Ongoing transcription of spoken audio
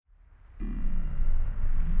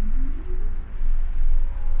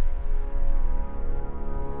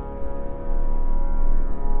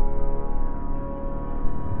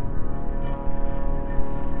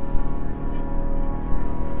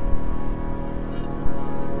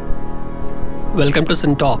Welcome to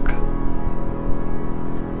Syntalk.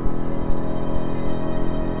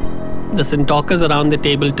 The Syntalkers around the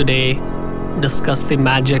table today discuss the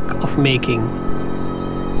magic of making.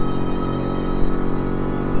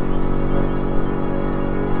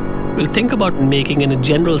 We'll think about making in a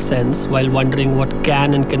general sense while wondering what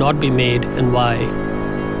can and cannot be made and why.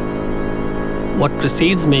 What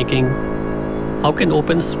precedes making? How can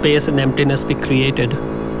open space and emptiness be created?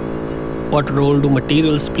 What role do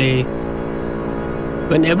materials play?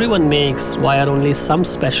 When everyone makes, why are only some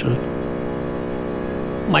special?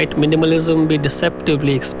 Might minimalism be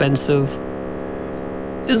deceptively expensive?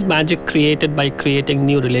 Is magic created by creating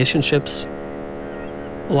new relationships?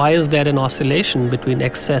 Why is there an oscillation between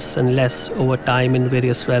excess and less over time in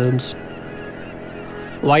various realms?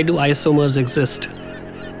 Why do isomers exist?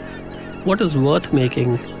 What is worth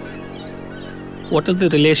making? What is the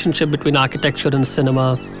relationship between architecture and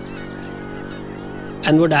cinema?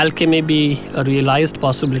 And would alchemy be a realized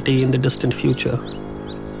possibility in the distant future?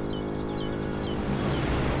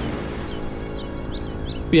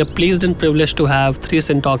 We are pleased and privileged to have three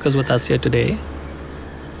Syntalkers with us here today.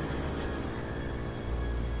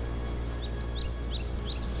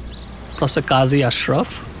 Professor Qazi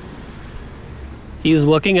Ashraf. He is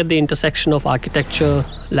working at the intersection of architecture,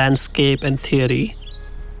 landscape, and theory.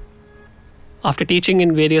 After teaching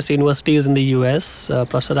in various universities in the US,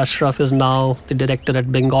 Professor Ashraf is now the director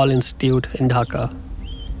at Bengal Institute in Dhaka.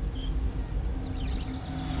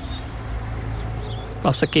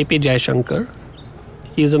 Professor K.P. Jayashankar.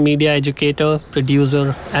 He is a media educator,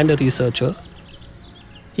 producer, and a researcher.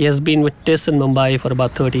 He has been with TISS in Mumbai for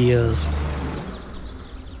about 30 years.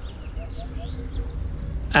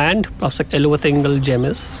 And Professor Eluvathingal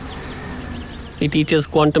Jemis. He teaches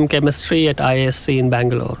quantum chemistry at IISc in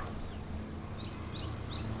Bangalore.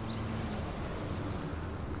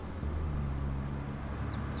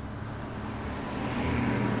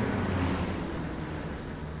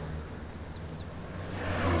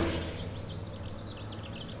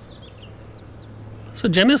 So,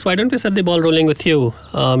 Jemis, why don't we set the ball rolling with you?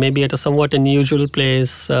 Maybe at a somewhat unusual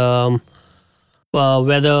place,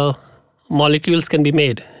 whether molecules can be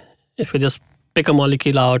made. If you just pick a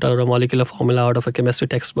molecule out or a molecular formula out of a chemistry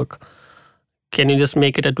textbook, can you just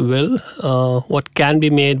make it at will? What can be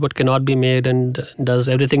made, what cannot be made, and does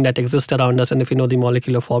everything that exists around us, and if you know the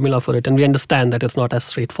molecular formula for it, and we understand that it's not as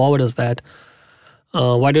straightforward as that,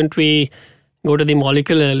 why don't we go to the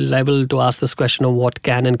molecular level to ask this question of what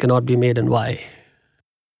can and cannot be made and why?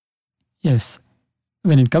 Yes.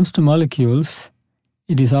 When it comes to molecules,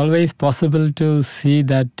 it is always possible to see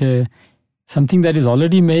that something that is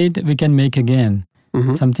already made, we can make again.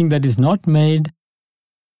 Mm-hmm. Something that is not made,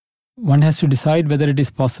 one has to decide whether it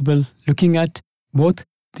is possible looking at both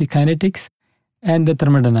the kinetics and the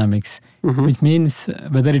thermodynamics, Mm-hmm. which means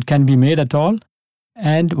whether it can be made at all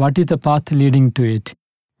and what is the path leading to it.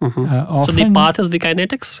 Mm-hmm. So the path is the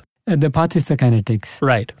kinetics? The path is the kinetics.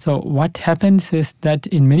 Right. So what happens is that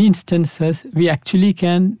in many instances, we actually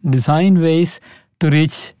can design ways to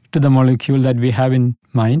reach to the molecule that we have in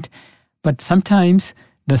mind. But sometimes,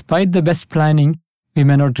 despite the best planning, we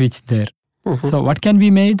may not reach there. Mm-hmm. So what can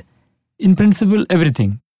be made? In principle,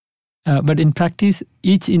 everything. But in practice,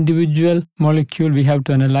 each individual molecule we have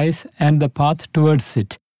to analyze and the path towards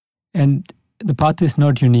it. And the path is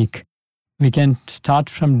not unique. We can start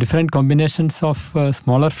from different combinations of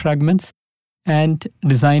smaller fragments and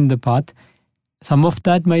design the path. Some of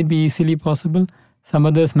that might be easily possible, some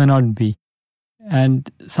others may not be. And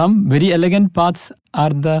some very elegant paths are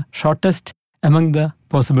the shortest among the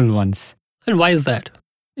possible ones. And why is that?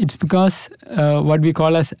 It's because what we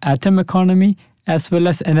call as atom economy as well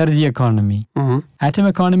as energy economy. Mm-hmm. Atom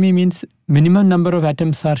economy means minimum number of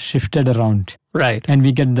atoms are shifted around. Right. And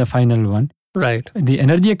we get the final one. Right. The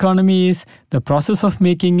energy economy is the process of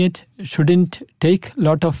making it shouldn't take a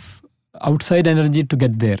lot of outside energy to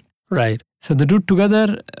get there. Right. So the two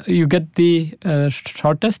together, you get the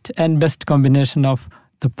shortest and best combination of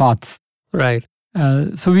the paths. Right.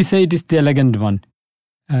 So we say it is the elegant one.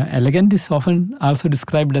 Elegant is often also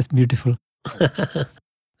described as beautiful.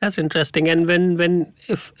 That's interesting. And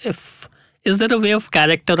if is there a way of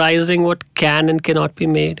characterizing what can and cannot be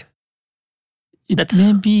made? It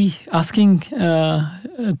may be asking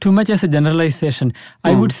too much as a generalization.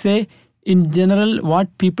 I would say, in general,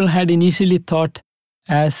 what people had initially thought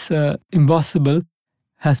as impossible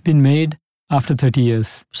has been made after 30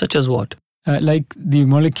 years. Such as what? Like the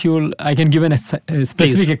molecule, I can give a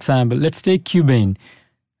specific example. Let's take cubane.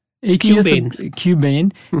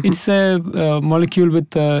 Cubane. Mm-hmm. It's a molecule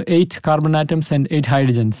with 8 carbon atoms and 8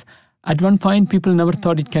 hydrogens. At one point, people never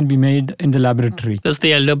thought it can be made in the laboratory. It's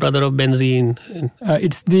the elder brother of benzene.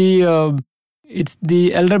 it's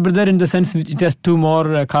the elder brother in the sense which it has 2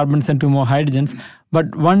 more carbons and 2 more hydrogens,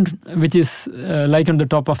 but one which is like on the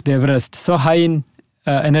top of the Everest, so high in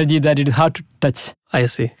energy that it is hard to touch. I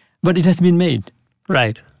see. But it has been made.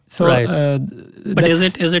 Right. So, right. But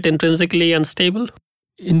is it intrinsically unstable?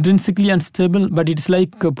 Intrinsically unstable, but it's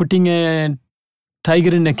like putting a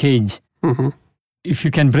tiger in a cage. Mm-hmm. If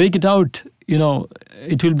you can break it out,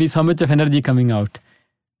 it will be so much of energy coming out.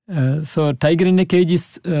 So tiger in a cage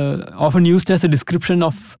is often used as a description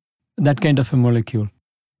of that kind of a molecule.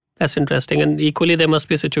 That's interesting. And equally, there must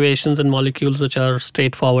be situations and molecules which are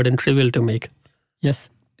straightforward and trivial to make. Yes.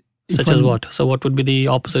 Such as what? So what would be the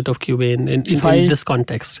opposite of cubane in this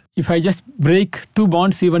context? If I just break 2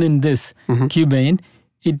 bonds even in this cubane,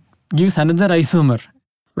 it gives another isomer.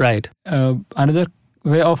 Right. Another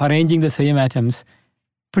way of arranging the same atoms,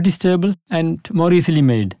 pretty stable and more easily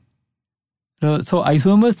made. So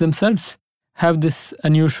isomers themselves have this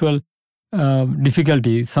unusual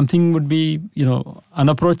difficulty. Something would be,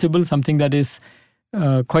 unapproachable, something that is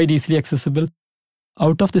quite easily accessible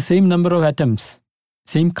out of the same number of atoms.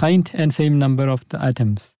 Same kind and same number of the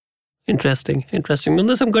atoms. Interesting. And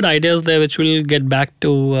there's some good ideas there which we'll get back to,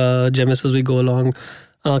 Jemis, as we go along.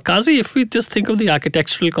 Kazi, if we just think of the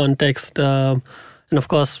architectural context, and of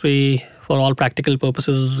course we, for all practical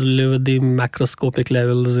purposes, live at the macroscopic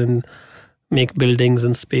levels and make buildings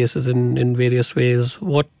and spaces in various ways.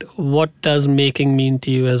 What does making mean to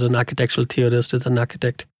you as an architectural theorist, as an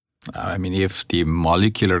architect? I mean, if the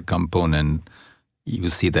molecular component, you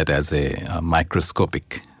see that as a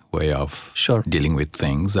microscopic way of dealing with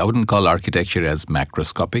things. I wouldn't call architecture as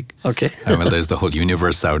macroscopic. Okay. There's the whole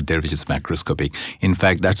universe out there which is macroscopic. In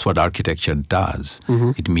fact, that's what architecture does.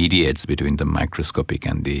 Mm-hmm. It mediates between the microscopic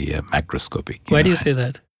and the macroscopic. Why do you say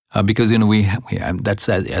that? Because we that's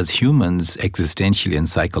as humans, existentially and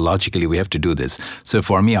psychologically, we have to do this. So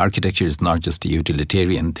for me, architecture is not just a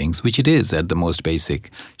utilitarian things, which it is at the most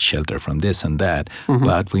basic, shelter from this and that. Mm-hmm.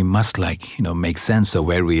 But we must make sense of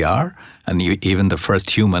where we are. And even the first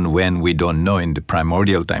human, when we don't know, in the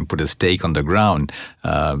primordial time, put a stake on the ground,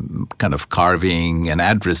 kind of carving an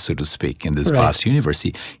address, so to speak, in this vast universe.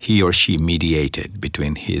 He or she mediated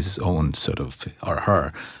between his own or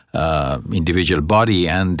her individual body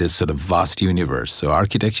and this sort of vast universe. So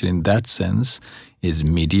architecture in that sense is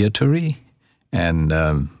mediatory,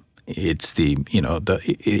 and it's the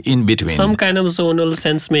in between. Some kind of zonal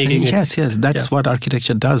sense making. Yes, that's what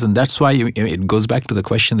architecture does, and that's why it goes back to the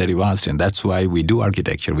question that you asked, and that's why we do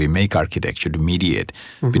architecture. We make architecture to mediate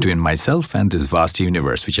between myself and this vast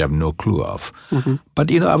universe, which I have no clue of. Mm-hmm.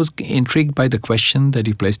 But I was intrigued by the question that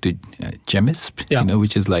you placed to Jemis,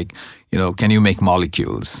 which is can you make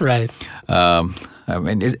molecules? Right.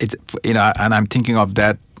 It's and I'm thinking of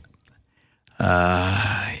that.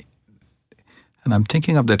 And I'm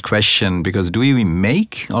thinking of that question because do we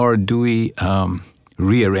make or do we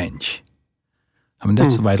rearrange?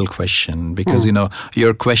 That's a vital question because,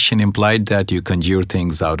 your question implied that you conjure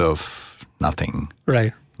things out of nothing.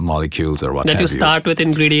 Right. Molecules or what have you. That you start with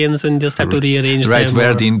ingredients and just have to rearrange them. Right,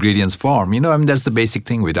 where the ingredients form. That's the basic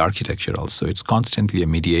thing with architecture also. It's constantly a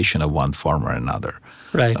mediation of one form or another.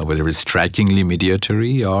 Right. Whether it's strikingly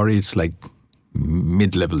mediatory or it's like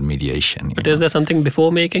mid-level mediation. But is there something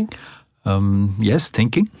before making? Yes,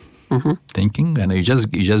 thinking. Mm-hmm. Thinking, and you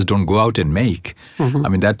just don't go out and make.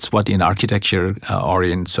 Mm-hmm. That's what in architecture or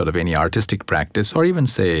in sort of any artistic practice or even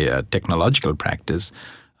say technological practice,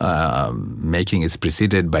 making is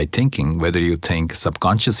preceded by thinking. Whether you think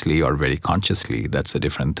subconsciously or very consciously, that's a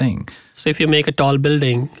different thing. So if you make a tall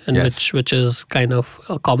building, and which is kind of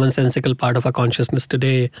a commonsensical part of our consciousness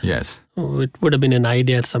today, yes, it would have been an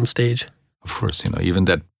idea at some stage. Of course, even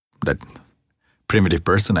that primitive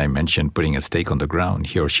person I mentioned putting a stake on the ground,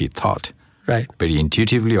 he or she thought very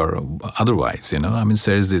intuitively or otherwise, so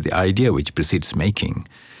there's the idea which precedes making.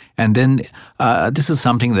 And then this is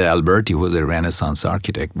something that Alberti, who was a Renaissance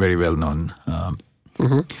architect, very well known,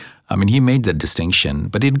 he made that distinction.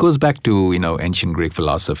 But it goes back to, ancient Greek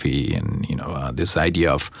philosophy and, this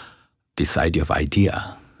idea of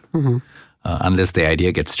idea. Mm-hmm. Unless the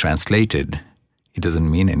idea gets translated, it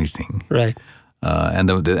doesn't mean anything. Right. And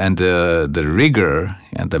the rigor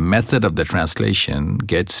and the method of the translation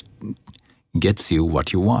gets you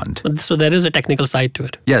what you want. So there is a technical side to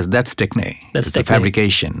it. Yes, that's techne. It's a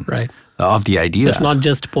fabrication of the idea. So it's not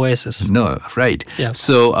just poiesis. No, right. Yeah.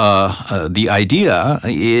 So the idea,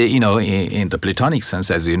 in the Platonic sense,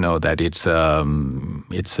 as you know, that it's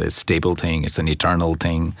a stable thing, it's an eternal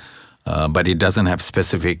thing. But it doesn't have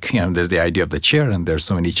specific, there's the idea of the chair, and there's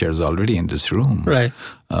so many chairs already in this room. Right.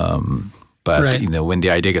 But when the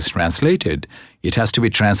idea gets translated, it has to be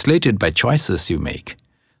translated by choices you make.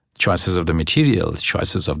 choices of the material,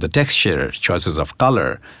 choices of the texture, choices of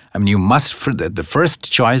color. I mean, you must, for the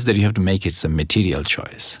first choice that you have to make, it's a material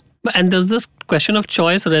choice. And does this question of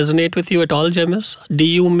choice resonate with you at all, Jemis? Do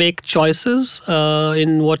you make choices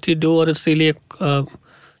in what you do, or it's really,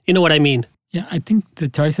 you know what I mean? Yeah, I think the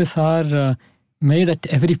choices are made at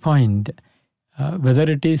every point, whether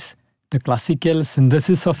it is the classical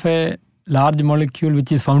synthesis of a large molecule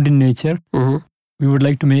which is found in nature. We would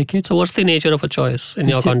like to make it. So what's the nature of a choice in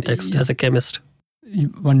your context as a chemist?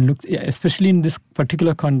 One looks, especially in this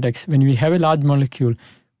particular context, when we have a large molecule,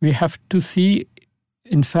 we have to see,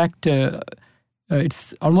 in fact,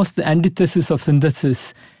 it's almost the antithesis of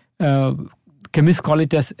synthesis. Chemists call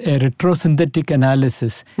it as a retrosynthetic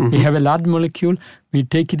analysis. We have a large molecule, we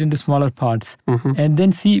take it into smaller parts, and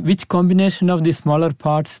then see which combination of these smaller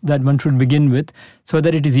parts that one should begin with, so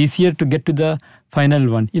that it is easier to get to the final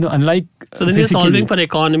one. Unlike so then you're solving for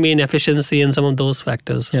economy and efficiency and some of those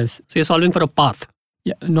factors. Yes. So you're solving for a path.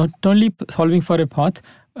 Yeah, not only solving for a path,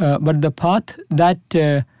 but the path that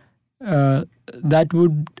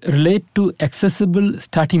would relate to accessible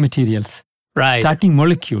starting materials. Right. Starting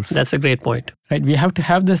molecules. That's a great point. Right. We have to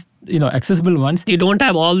have this, accessible ones. You don't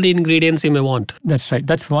have all the ingredients you may want. That's right.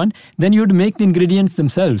 That's one. Then you would make the ingredients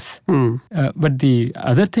themselves. But the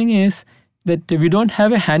other thing is that we don't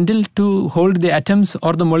have a handle to hold the atoms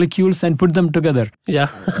or the molecules and put them together. Yeah.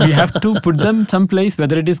 We have to put them someplace,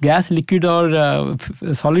 whether it is gas, liquid, or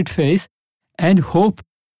solid phase, and hope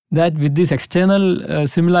that with this external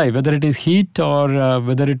stimuli, whether it is heat or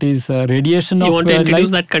whether it is radiation you of want to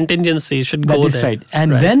introduce light, that contingency, should go there. That is right.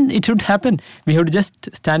 And then it should happen. We have to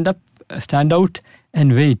just stand out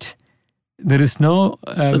and wait. There is no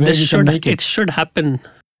way we can make it. It should happen.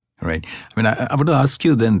 Right. I mean, I would ask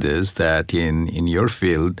you then this, that in your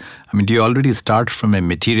field, I mean, do you already start from a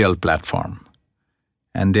material platform?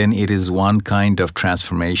 And then it is one kind of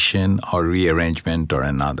transformation or rearrangement or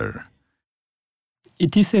another?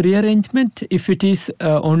 It is a rearrangement if it is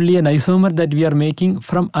only an isomer that we are making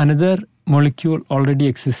from another molecule already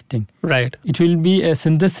existing. Right. It will be a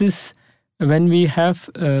synthesis when we have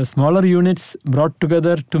smaller units brought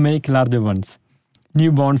together to make larger ones.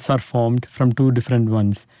 New bonds are formed from two different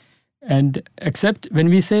ones. And except when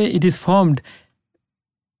we say it is formed,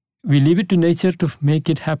 we leave it to nature to make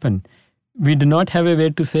it happen. We do not have a way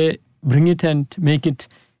to say, bring it and make it,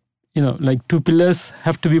 like two pillars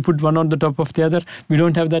have to be put one on the top of the other. We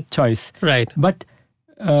don't have that choice. Right. But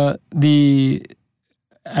the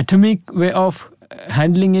atomic way of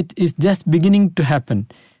handling it is just beginning to happen,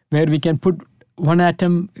 where we can put one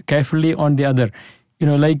atom carefully on the other.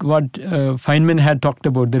 Like what Feynman had talked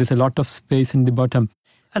about, there is a lot of space in the bottom.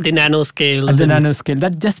 At the nanoscale. At the nanoscale.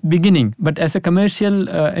 That's just beginning. But as a commercial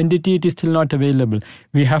entity, it is still not available.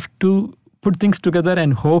 We have to put things together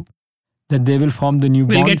and hope that they will form the new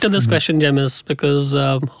bonds. We'll get to this question, Jemis, because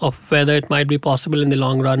of whether it might be possible in the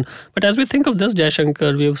long run. But as we think of this,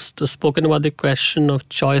 Jaishankar, we've spoken about the question of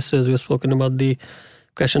choices. We've spoken about the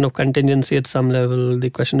question of contingency at some level, the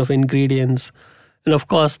question of ingredients. And of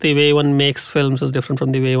course, the way one makes films is different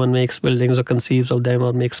from the way one makes buildings or conceives of them,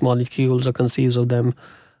 or makes molecules or conceives of them.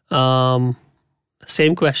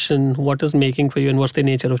 Same question, what is making for you and what's the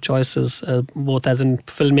nature of choices, both as a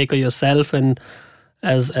filmmaker yourself and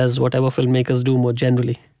as whatever filmmakers do more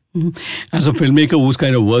generally? As a filmmaker who's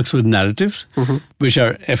kind of works with narratives, which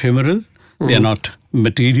are ephemeral, they're not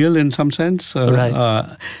material in some sense.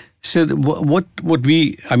 Right. So what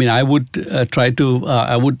we, I mean, I would try to,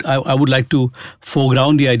 I would like to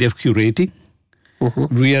foreground the idea of curating,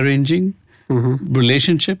 rearranging,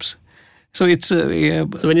 relationships. So it's So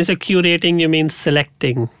when you say curating, you mean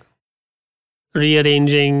selecting,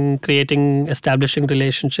 rearranging, creating, establishing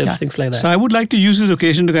relationships, things like that. So I would like to use this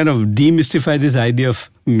occasion to kind of demystify this idea of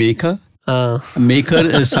maker. A maker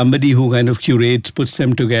is somebody who kind of curates, puts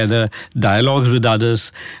them together, dialogues with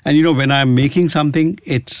others. And, when I'm making something,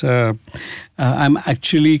 it's I'm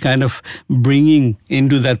actually kind of bringing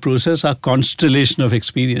into that process a constellation of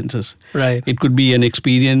experiences. Right. It could be an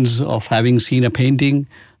experience of having seen a painting,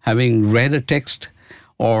 having read a text,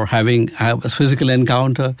 or having a physical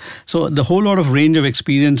encounter. So the whole lot of range of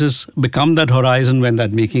experiences become that horizon when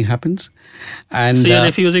that making happens. And so you're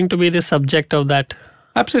refusing to be the subject of that.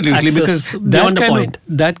 Absolutely, because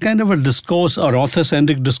that kind of a discourse or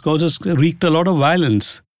author-centric discourse has wreaked a lot of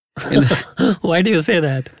violence. Why do you say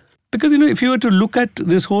that? Because, if you were to look at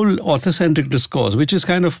this whole author-centric discourse, which is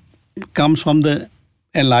kind of comes from the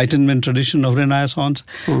Enlightenment tradition of Renaissance,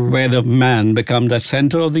 where the man becomes the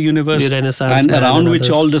center of the universe, and around which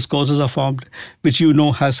all discourses are formed, which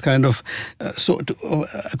has kind of,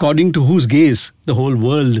 according to whose gaze the whole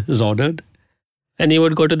world is ordered. And you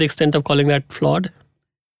would go to the extent of calling that flawed?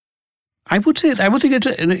 I would think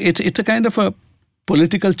it's a kind of a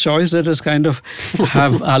political choice that has kind of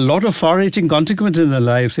have a lot of far-reaching consequences in their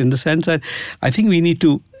lives, in the sense that I think we need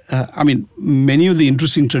to, many of the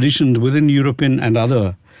interesting traditions within European and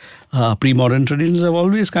other pre-modern traditions have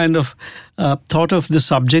always kind of thought of the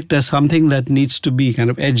subject as something that needs to be kind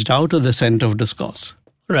of edged out of the center of discourse.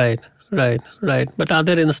 Right. But are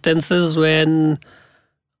there instances when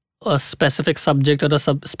a specific subject or a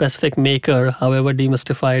specific maker, however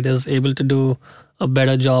demystified, is able to do a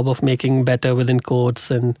better job of making better within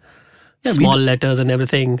quotes and small letters and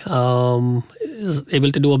everything, is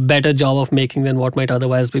able to do a better job of making than what might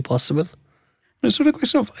otherwise be possible? It's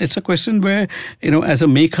a question where, as a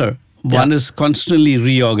maker, one is constantly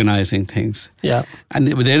reorganizing things. Yeah. And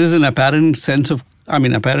there is an apparent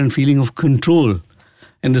feeling of control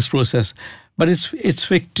in this process. But it's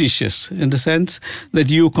fictitious in the sense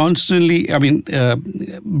that you constantly,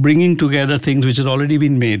 bringing together things which have already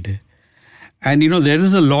been made. And, there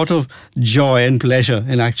is a lot of joy and pleasure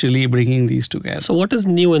in actually bringing these together. So what is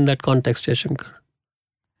new in that context, Jaishankar?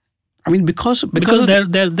 Because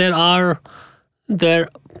there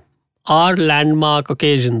are landmark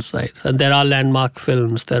occasions, right? And there are landmark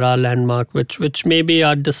films. There are landmark which maybe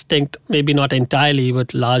are distinct, maybe not entirely,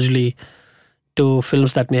 but largely to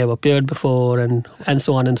films that may have appeared before, and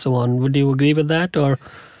so on and so on. Would you agree with that, or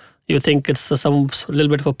you think it's a little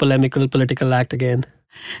bit of a political act again?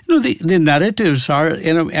 The narratives are,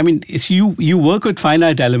 you work with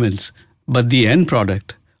finite elements, but the end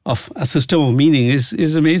product of a system of meaning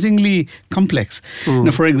is amazingly complex.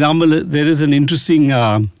 For example, there is an interesting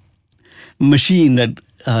machine that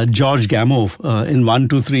George Gamow in 1,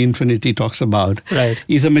 2, 3 Infinity talks about. Right.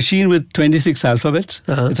 Is a machine with 26 alphabets.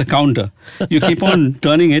 It's a counter. You keep on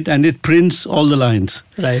turning it and it prints all the lines.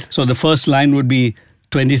 Right. So the first line would be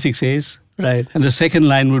 26 A's. Right. And the second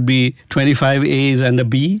line would be 25 A's and a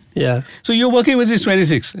B. Yeah. So you're working with this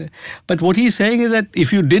 26. But what he's saying is that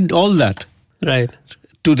if you did all that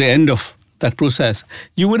to the end of that process,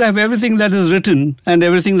 you would have everything that is written and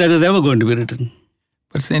everything that is ever going to be written.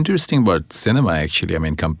 What's interesting about cinema,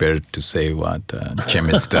 actually, compared to, say, what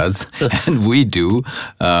Chemist does and we do,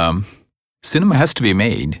 cinema has to be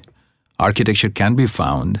made. Architecture can be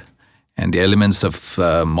found, and the elements of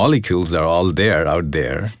molecules are all there, out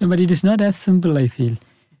there. No, but it is not as simple, I feel.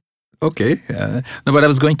 Okay. No, but I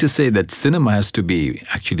was going to say that cinema has to be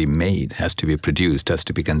actually made, has to be produced, has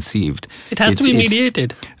to be conceived. It has to be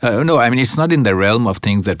mediated. No, it's not in the realm of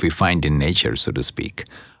things that we find in nature, so to speak.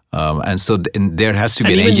 And so there has to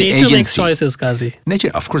be an agency. Nature makes choices, Qazi.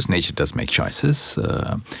 Nature, of course, nature does make choices.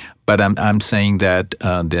 But I'm saying that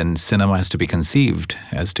then cinema has to be conceived,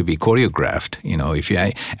 has to be choreographed.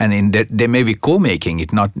 There may be co-making.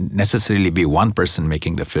 It not necessarily be one person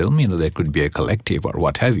making the film. There could be a collective or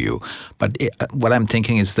what have you. But what I'm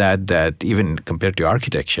thinking is that even compared to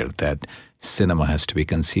architecture, that cinema has to be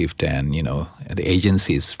conceived, and the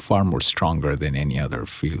agency is far more stronger than any other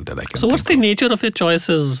field that I can. So what's the nature of your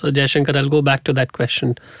choices, Jaishankar? I'll go back to that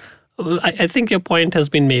question. I think your point has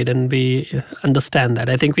been made, and we understand that.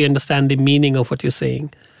 I think we understand the meaning of what you're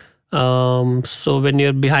saying. So when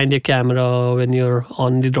you're behind your camera, when you're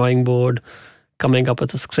on the drawing board, coming up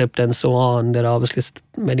with a script and so on, there are obviously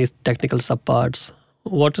many technical subparts.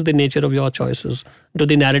 What is the nature of your choices? Do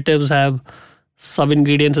the narratives have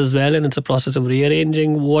sub-ingredients as well, and it's a process of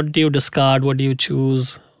rearranging? What do you discard? What do you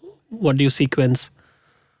choose? What do you sequence?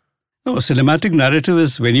 No, cinematic narrative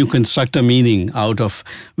is when you construct a meaning out of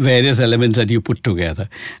various elements that you put together.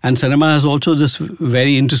 And cinema has also this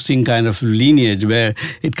very interesting kind of lineage where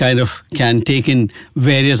it kind of can take in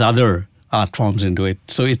various other art forms into it.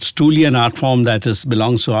 So it's truly an art form that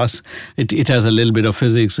belongs to us. It has a little bit of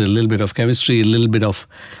physics, a little bit of chemistry, a little bit of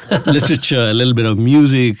literature, a little bit of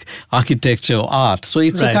music, architecture, art. So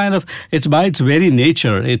it's a kind of, it's by its very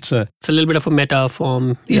nature, it's a little bit of a meta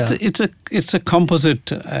form. It's a composite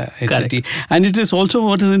entity. And it is also,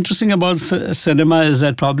 what is interesting about cinema is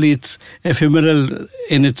that probably it's ephemeral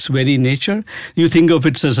in its very nature. You think of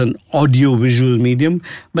it as an audio-visual medium,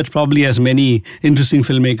 but probably, as many interesting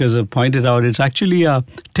filmmakers have pointed out, it's actually a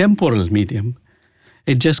temporal medium.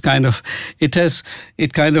 It just kind of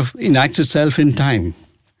enacts itself in time.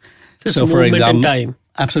 So for example, time.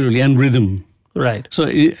 Absolutely, and rhythm. Right. So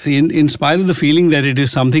in spite of the feeling that it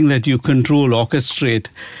is something that you control, orchestrate,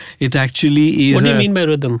 it actually is. What do you mean by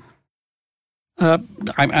rhythm?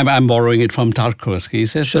 I'm borrowing it from Tarkovsky. He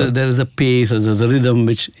says there is a pace, there's a rhythm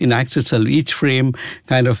which enacts itself. Each frame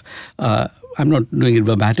kind of, I'm not doing it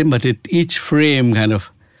verbatim, but each frame kind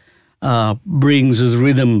of brings this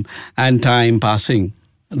rhythm and time passing,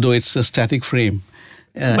 though it's a static frame.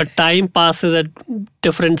 But time passes at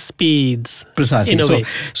different speeds. Precisely. In a way.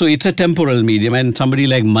 So it's a temporal medium. And somebody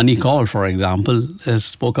like Mani Kaur, for example,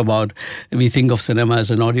 spoke about, we think of cinema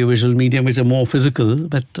as an audiovisual medium, which is more physical,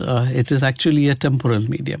 but it is actually a temporal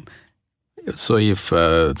medium. So if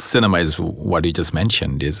cinema is what you just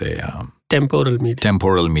mentioned, is a temporal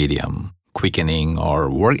medium, quickening or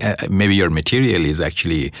work, maybe your material is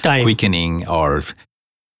actually time. Quickening or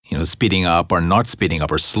speeding up or not speeding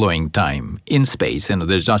up or slowing time in space.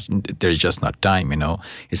 There's just not time.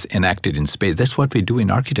 It's enacted in space. That's what we do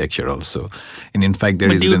in architecture also. And in fact,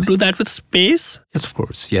 do you do that with space? Yes, of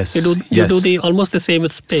course. Yes, you do almost the same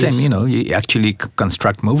with space. Same. You actually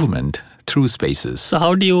construct movement through spaces. So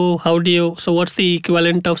how do you? So what's the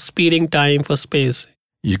equivalent of speeding time for space?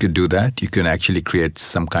 You could do that. You can actually create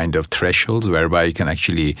some kind of thresholds whereby you can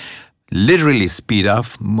actually literally speed up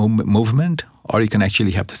movement, or you can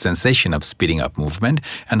actually have the sensation of speeding up movement,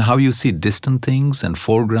 and how you see distant things and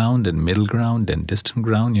foreground and middle ground and distant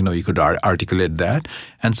ground. You could articulate that.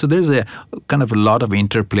 And so there's a kind of a lot of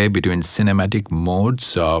interplay between cinematic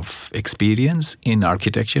modes of experience in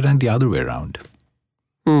architecture and the other way around.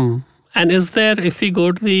 And is there, if we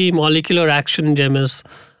go to the molecular action gems,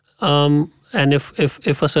 and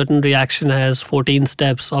if a certain reaction has 14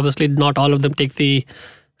 steps, obviously not all of them take the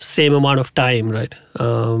same amount of time, right?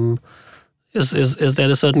 Is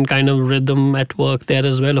there a certain kind of rhythm at work there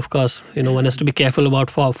as well? Of course, one has to be careful about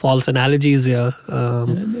false analogies here.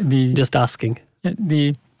 Just asking.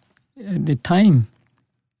 The time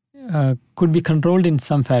could be controlled in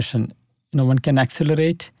some fashion. One can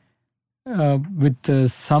accelerate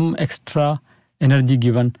with some extra energy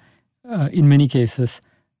given in many cases.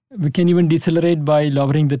 We can even decelerate by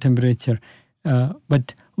lowering the temperature.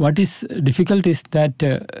 But what is difficult is that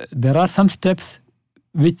there are some steps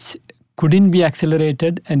which couldn't be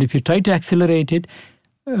accelerated, and if you try to accelerate it,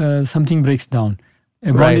 something breaks down.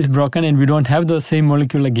 A bond is broken and we don't have the same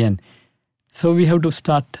molecule again. So we have to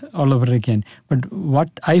start all over again. But what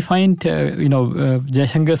I find,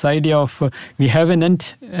 Jayashankar's idea of we have an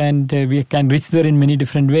end and we can reach there in many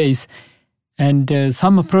different ways. And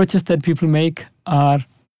some approaches that people make are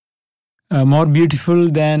more beautiful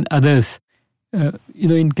than others.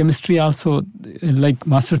 In chemistry also, like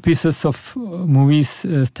masterpieces of movies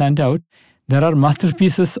stand out. There are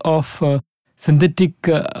masterpieces of synthetic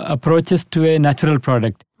approaches to a natural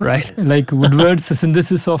product. Right. Like Woodward's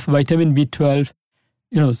synthesis of vitamin B12,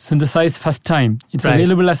 synthesized first time. It's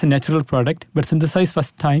available as a natural product, but synthesized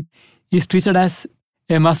first time is treated as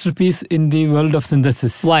a masterpiece in the world of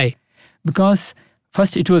synthesis. Why? Because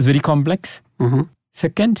first, it was very complex. Mm-hmm.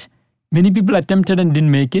 Second, many people attempted and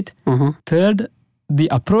didn't make it. Mm-hmm. Third, the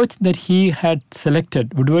approach that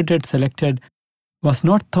Woodward had selected, was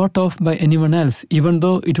not thought of by anyone else, even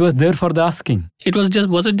though it was there for the asking.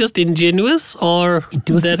 Was it just ingenious, or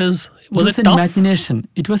was it an tough? Imagination.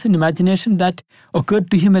 It was an imagination that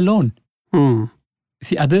occurred to him alone.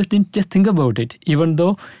 See, others didn't just think about it, even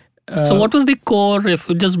though... so what was the core, if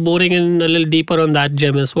just boring in a little deeper on that,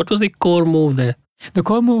 Jemis, what was the core move there? The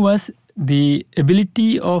core move was the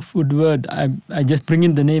ability of Woodward, I just bring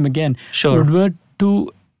in the name again, Sure. Woodward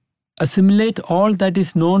to assimilate all that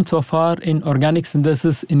is known so far in organic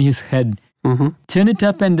synthesis in his head. Mm-hmm. Turn it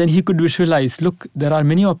up, and then he could visualize, look, there are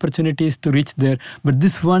many opportunities to reach there, but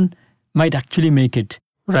this one might actually make it.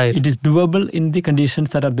 Right. It is doable in the conditions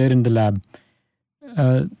that are there in the lab.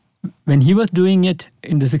 When he was doing it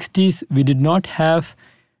in the 60s, we did not have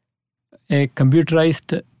a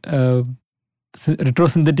computerized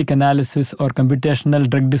retrosynthetic analysis or computational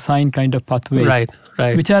drug design kind of pathways, right,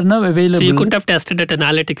 which are now available. So you couldn't have tested it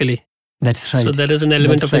analytically. That's right. So there is an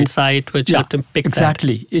element of insight which you have to pick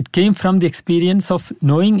exactly. That. It came from the experience of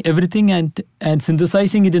knowing everything and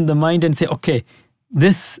synthesizing it in the mind and say, okay,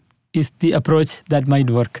 this is the approach that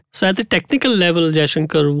might work. So at the technical level,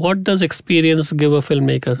 Jayashankar, what does experience give a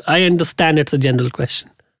filmmaker? I understand it's a general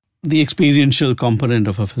question. The experiential component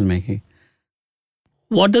of a filmmaking.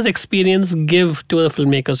 What does experience give to a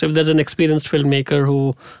filmmaker? So if there's an experienced filmmaker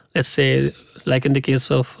who, let's say, like in the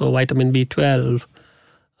case of vitamin B12,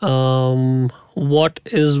 what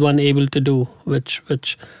is one able to do which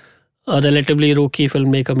a relatively rookie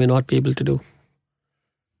filmmaker may not be able to do?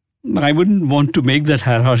 I wouldn't want to make that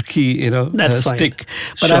hierarchy, stick.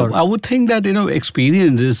 But sure. I would think that,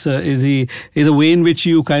 experience is a way in which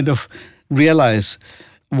you kind of realize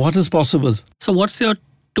what is possible. So what's your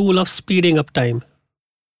tool of speeding up time?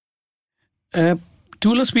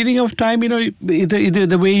 Tool of speeding up time,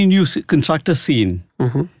 the way you construct a scene.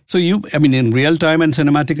 Mm-hmm. So in real time and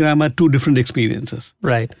cinematic drama, two different experiences.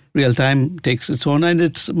 Right. Real time takes its own and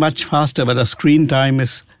it's much faster, but a screen time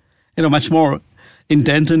is, much more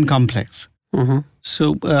intense and complex. Mm-hmm.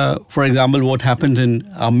 So, for example, what happens in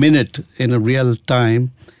a minute in a real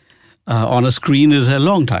time on a screen is a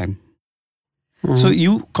long time. Mm-hmm. So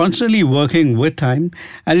you constantly working with time.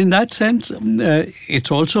 And in that sense, it's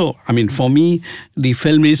also, I mean, for me, the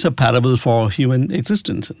film is a parable for human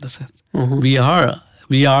existence in the sense. Mm-hmm.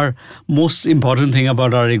 We are most important thing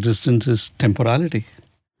about our existence is temporality.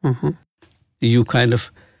 Mm-hmm. You kind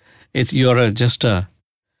of, you're just a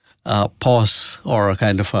pause or a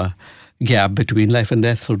kind of a gap between life and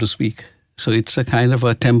death, so to speak. So it's a kind of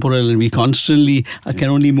a temporal, and we constantly can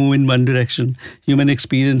only move in one direction. Human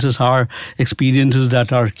experiences are experiences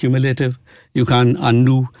that are cumulative. You can't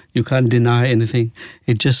undo, you can't deny anything.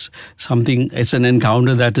 It's just something, it's an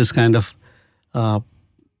encounter that is kind of,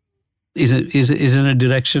 is in a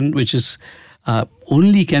direction which is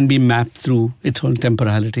only can be mapped through its own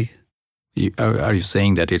temporality. Are you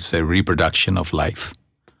saying that it's a reproduction of life?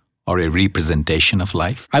 Or a representation of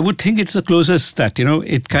life? I would think it's the closest that,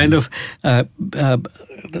 it kind of, the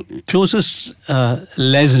closest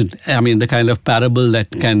lesson, I mean, the kind of parable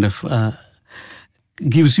that kind of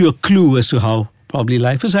gives you a clue as to how probably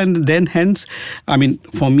life is. And then hence, I mean,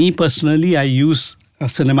 for me personally, I use a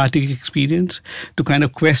cinematic experience to kind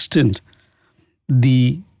of question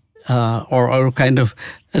the, or kind of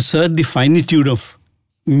assert the finitude of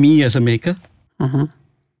me as a maker. Mm-hmm.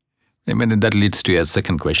 I mean, that leads to a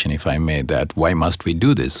second question, if I may, that why must we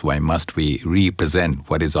do this? Why must we represent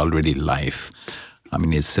what is already life? I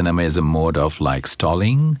mean, is cinema a mode of like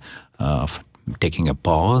stalling, taking a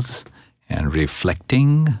pause and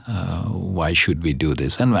reflecting? Why should we do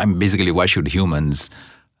this? And basically, why should humans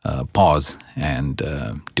pause and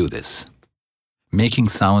do this? Making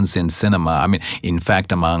sounds in cinema, I mean, in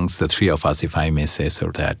fact, amongst the three of us, if I may say so,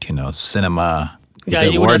 that, cinema... Yeah,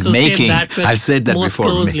 the you word would making, that I've said that most before.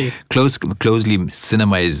 Closely. Closely,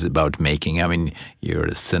 cinema is about making. I mean, you're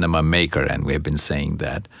a cinema maker, and we've been saying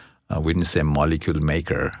that. We didn't say molecule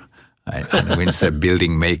maker, and we didn't say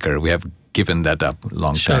building maker. We have given that up a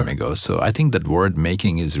long time ago. So I think that word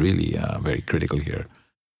making is really very critical here.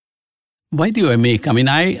 Why do I make? I mean,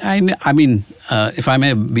 I mean, if I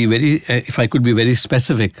may be if I could be very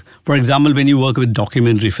specific. For example, when you work with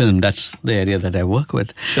documentary film, that's the area that I work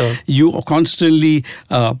with. Sure. You are constantly,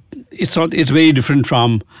 it's very different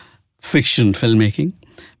from fiction filmmaking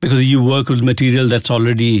because you work with material that's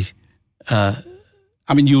already. I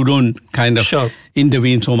mean, you don't kind of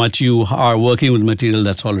intervene so much. You are working with material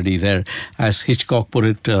that's already there, as Hitchcock put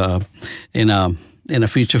it in a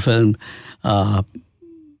feature film.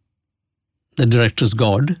 The director's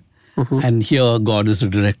God, and here God is the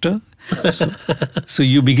director. So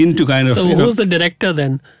you begin to kind of... So who's the director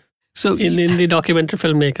then? So in the documentary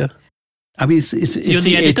filmmaker? I mean, it's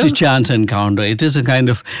a chance encounter. It is a kind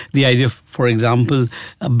of the idea of, for example,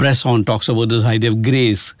 Bresson talks about this idea of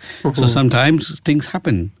grace. So sometimes things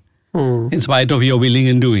happen in spite of your willing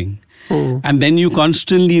and doing. And then you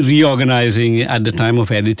constantly reorganizing at the time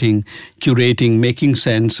of editing, curating, making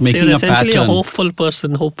sense, making a pattern. You're essentially a hopeful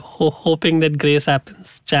person, hoping that grace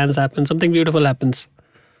happens, chance happens, something beautiful happens.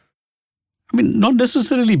 I mean, not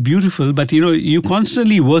necessarily beautiful, but you're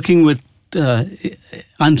constantly working with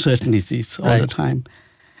uncertainties all the time.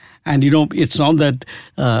 And it's not that,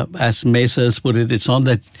 as Maysels put it, it's not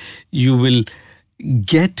that you will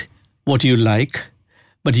get what you like,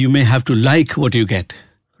 but you may have to like what you get.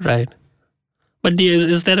 Right. But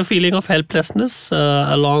is there a feeling of helplessness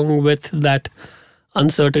along with that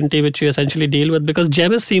uncertainty which you essentially deal with? Because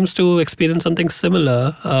Jemis seems to experience something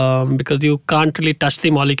similar because you can't really touch the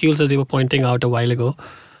molecules, as you were pointing out a while ago.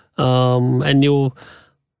 And you,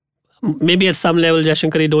 maybe at some level,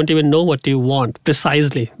 Jaishankar, you don't even know what you want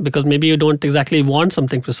precisely because maybe you don't exactly want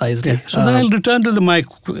something precisely. Yeah. So then I'll return to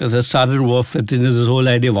the started off with this whole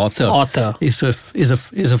idea of author. Author is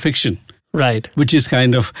a fiction. Right. Which is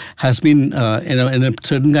kind of, has been in a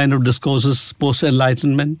certain kind of discourses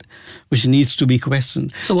post-enlightenment, which needs to be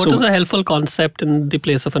questioned. So what is a helpful concept in the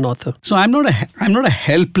place of an author? So I'm not a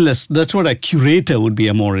helpless, that's what a curator would be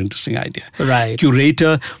a more interesting idea. Right.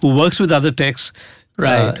 Curator who works with other texts.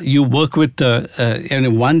 Right. You work with,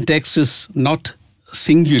 one text is not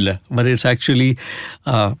singular, but it's actually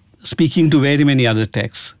speaking to very many other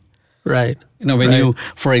texts. Right. When you,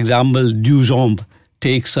 for example, Duchamp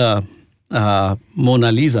takes Mona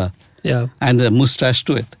Lisa and a moustache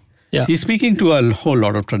to it. Yeah. He's speaking to a whole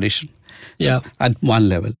lot of tradition at one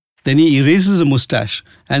level. Then he erases the moustache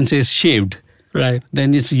and says shaved. Right.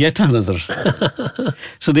 Then it's yet another.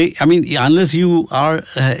 So unless you are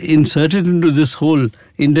inserted into this whole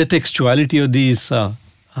intertextuality of these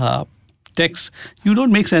text, you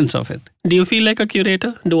don't make sense of it. Do you feel like a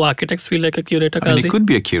curator? Do architects feel like a curator, Kazi? I mean, it could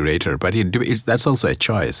be a curator, but that's also a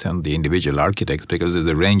choice on the individual architects, because there's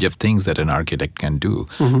a range of things that an architect can do.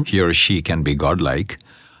 He or she can be godlike.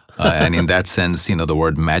 And in that sense, the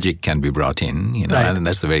word magic can be brought in, right. And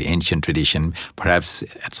that's a very ancient tradition. Perhaps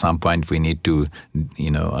at some point we need to,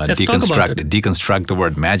 Let's deconstruct the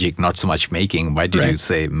word magic, not so much making. Why did you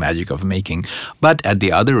say magic of making? But at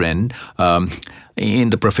the other end, in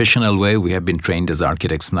the professional way, we have been trained as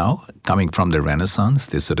architects now, coming from the Renaissance,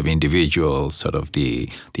 this sort of individual, sort of the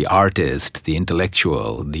artist, the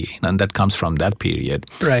intellectual, and that comes from that period.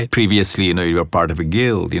 Right. Previously, you were part of a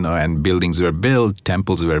guild, and buildings were built,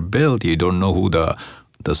 temples were built. You don't know who the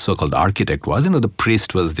so-called architect was. The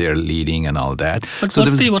priest was there leading and all that. But so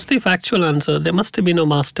what's the factual answer? There must have been a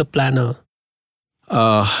master planner.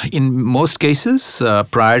 In most cases,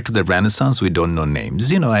 prior to the Renaissance, we don't know names.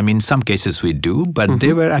 Some cases we do, but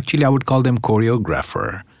they were actually, I would call them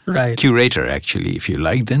choreographer. Right. Curator, actually, if you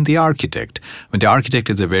like, then the architect. But the architect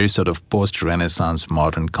is a very sort of post-Renaissance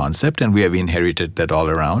modern concept, and we have inherited that all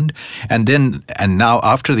around. And now,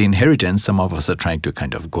 after the inheritance, some of us are trying to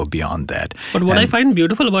kind of go beyond that. But what I find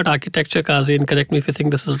beautiful about architecture, Kazi, and correct me if you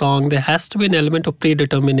think this is wrong, there has to be an element of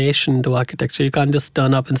predetermination to architecture. You can't just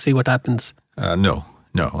turn up and see what happens.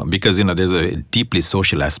 No, because there's a deeply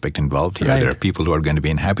social aspect involved here. Right. There are people who are going to be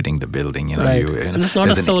inhabiting the building. Right. And it's not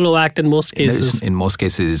a solo act in most cases. In most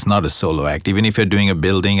cases, it's not a solo act. Even if you're doing a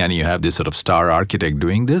building and you have this sort of star architect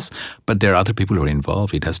doing this, but there are other people who are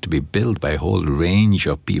involved. It has to be built by a whole range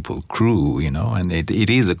of people, crew, and it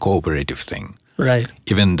is a cooperative thing. Right.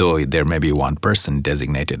 Even though there may be one person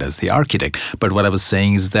designated as the architect. But what I was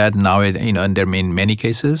saying is that now, and there are in many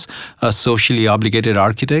cases, socially obligated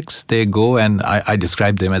architects, they go and I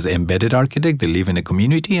describe them as embedded architects. They live in a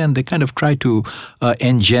community and they kind of try to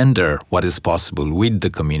engender what is possible with the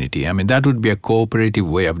community. That would be a cooperative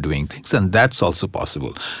way of doing things, and that's also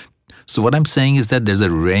possible. So what I'm saying is that there's a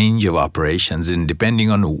range of operations, and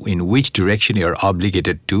depending on in which direction you're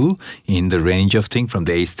obligated to, in the range of things from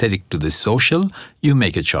the aesthetic to the social, you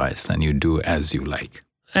make a choice and you do as you like.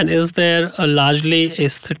 And is there a largely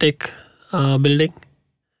aesthetic building?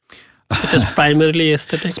 Which is primarily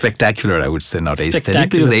aesthetic? Spectacular, I would say, not aesthetic.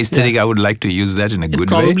 Because aesthetic, I would like to use that in a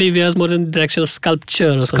good way. It probably veers more in the direction of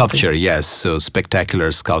sculpture or Sculpture, something. yes. So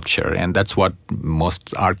spectacular sculpture. And that's what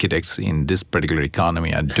most architects in this particular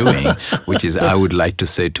economy are doing, which is, I would like to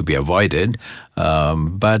say, to be avoided.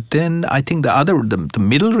 But then I think the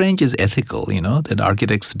middle range is ethical, that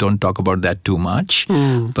architects don't talk about that too much.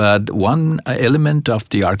 But one element of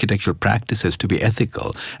the architectural practice is to be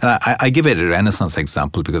ethical. And I give it a Renaissance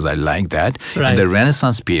example because I like that. Right. In the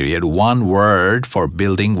Renaissance period, one word for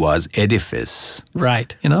building was edifice.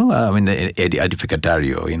 Right.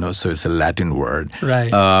 Edificatario, so it's a Latin word.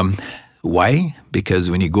 Right. Why? Because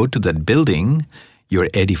when you go to that building, you're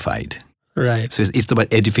edified. Right. So it's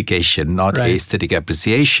about edification, not aesthetic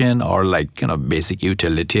appreciation or basic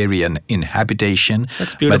utilitarian inhabitation.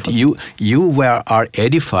 That's beautiful. But you are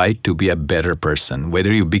edified to be a better person.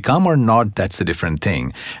 Whether you become or not, that's a different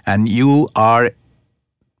thing. And you are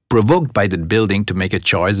provoked by the building to make a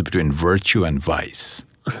choice between virtue and vice.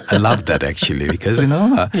 I love that actually because, so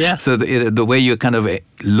the way you kind of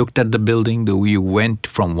looked at the building, the way you went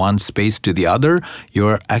from one space to the other,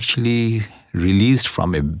 you're actually released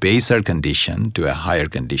from a baser condition to a higher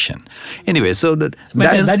condition. Anyway, so that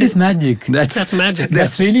is magic. That's magic.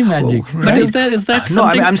 That's really magic. But right. is that something? No,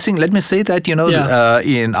 I'm saying, let me say that,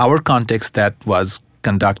 in our context that was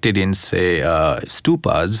conducted in, say,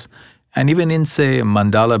 stupas, and even in, say,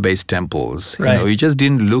 mandala-based temples, you just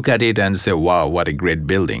didn't look at it and say, wow, what a great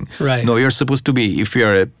building. Right. No, you're supposed to be, if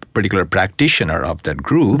you're a particular practitioner of that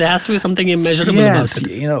group. There has to be something immeasurable about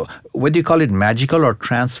it. Whether you call it magical or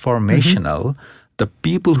transformational, the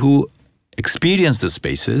people who experience the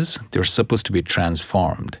spaces, they're supposed to be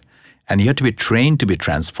transformed. And you have to be trained to be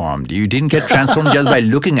transformed. You didn't get transformed just by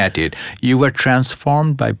looking at it. You were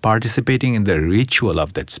transformed by participating in the ritual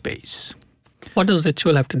of that space. What does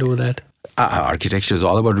ritual have to do with that? Architecture is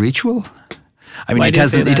all about ritual.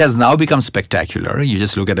 It has now become spectacular. You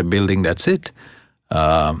just look at a building, that's it.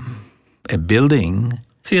 A building.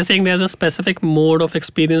 So you're saying there's a specific mode of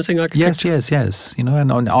experiencing architecture? Yes.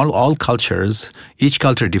 And on all cultures, each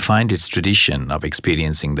culture defined its tradition of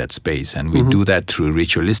experiencing that space. And we do that through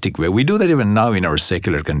ritualistic way. We do that even now in our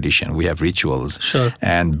secular condition. We have rituals. Sure.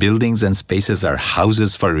 And buildings and spaces are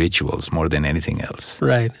houses for rituals more than anything else.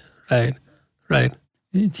 Right.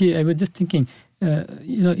 See, I was just thinking,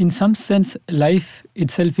 in some sense, life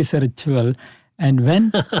itself is a ritual. And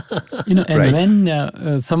when,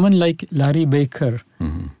 when someone like Larry Baker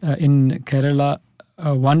in Kerala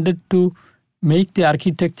wanted to make the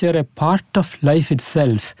architecture a part of life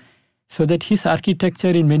itself, so that his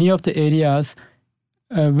architecture in many of the areas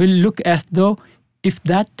will look as though if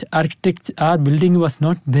that building was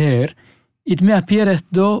not there, it may appear as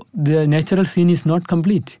though the natural scene is not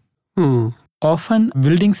complete. Often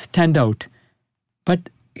buildings stand out, but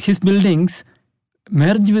his buildings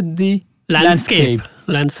merge with the landscape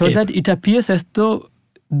so that it appears as though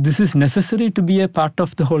this is necessary to be a part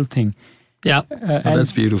of the whole thing. Yeah,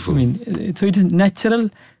 that's beautiful. I mean, so it is natural.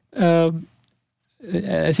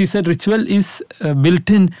 As you said, ritual is built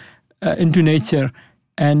into nature,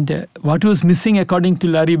 and what was missing, according to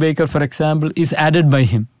Larry Baker, for example, is added by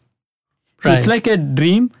him. So it's like a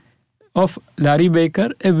dream of Larry Baker,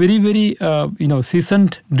 a very, very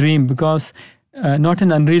seasoned dream, because not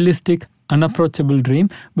an unrealistic, unapproachable dream,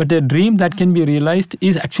 but a dream that can be realized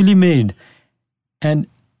is actually made. And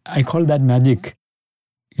I call that magic,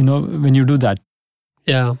 when you do that.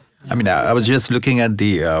 Yeah. I mean, I was just looking at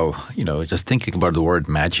the, just thinking about the word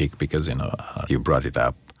magic, because, you brought it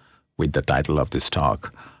up with the title of this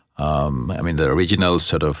talk. The original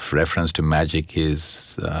sort of reference to magic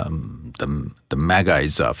is the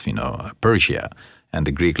Magi's of, Persia. And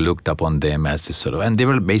the Greek looked upon them as this sort of, and they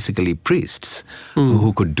were basically priests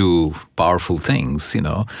who could do powerful things,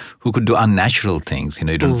 who could do unnatural things,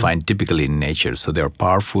 you don't find typically in nature. So they're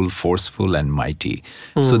powerful, forceful, and mighty.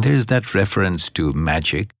 So there's that reference to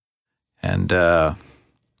magic. And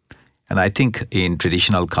I think in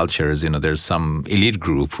traditional cultures, there's some elite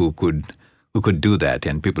group who could do that,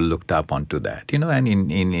 and people looked up onto that, and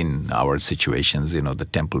in our situations, the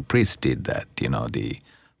temple priests did that,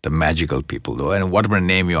 the magical people, though, and whatever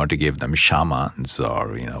name you want to give them, shamans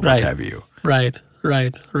or, what have you. Right.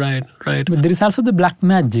 But there is also the black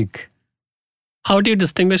magic. How do you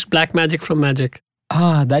distinguish black magic from magic?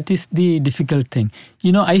 That is the difficult thing.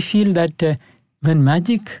 I feel that when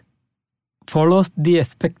magic follows the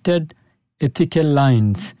expected ethical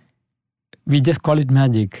lines, we just call it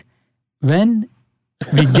magic. When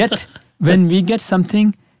we get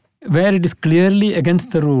something where it is clearly against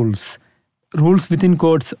the rules within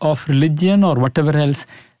codes of religion or whatever else,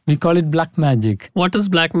 we call it black magic. What is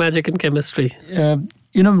black magic in chemistry?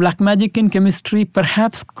 Black magic in chemistry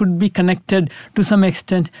perhaps could be connected to some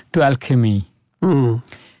extent to alchemy.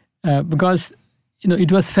 Because,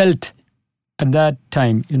 it was felt at that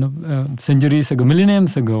time, centuries ago,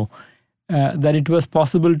 millenniums ago, that it was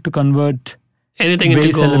possible to convert anything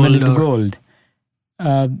base element into gold.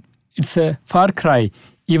 It's a far cry.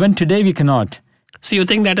 Even today we cannot. So you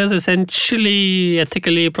think that is essentially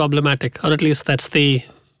ethically problematic, or at least that's the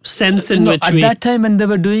sense in which at that time when they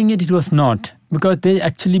were doing it, it was not, because they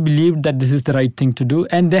actually believed that this is the right thing to do,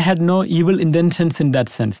 and they had no evil intentions in that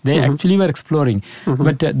sense. They actually were exploring.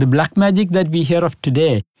 But the black magic that we hear of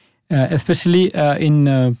today, especially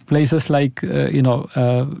in places like,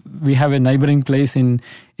 we have a neighboring place in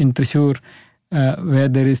Thrissur where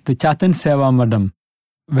there is the Chatan Seva Madam.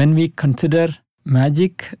 When we consider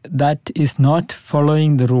magic that is not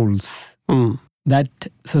following the rules that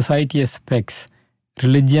society expects,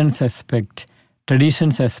 religions expect,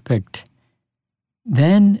 traditions expect,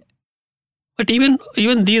 then... But even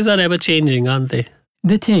these are ever changing, aren't they?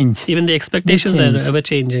 They change. Even the expectations are ever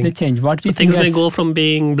changing. They change. What we things may go from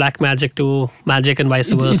being black magic to magic and vice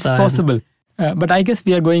versa. It's possible. But I guess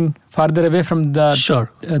we are going farther away from the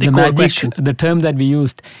magic, question. The term that we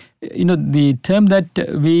used. The term that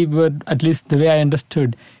we were, at least the way I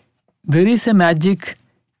understood, there is a magic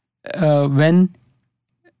when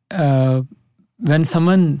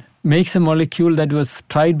someone makes a molecule that was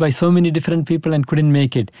tried by so many different people and couldn't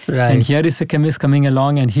make it. Right. And here is a chemist coming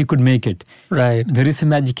along and he could make it. Right. There is a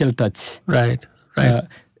magical touch. Right.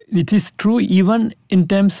 It is true even in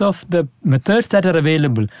terms of the methods that are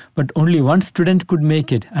available, but only one student could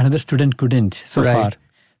make it, another student couldn't so far.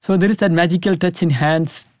 So there is that magical touch in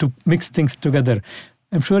hands to mix things together.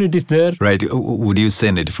 I'm sure it is there. Right. Would you say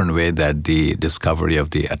in a different way that the discovery of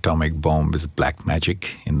the atomic bomb is black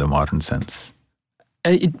magic in the modern sense?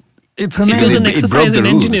 It was an exercise in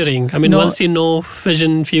engineering. Once you know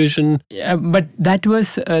fission, fusion. But that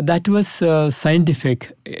was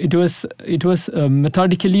scientific. It was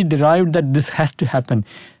methodically derived that this has to happen.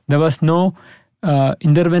 There was no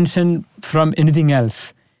intervention from anything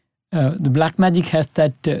else. The black magic has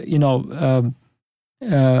that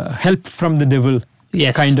help from the devil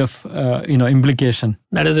kind of implication.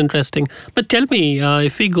 That is interesting. But tell me,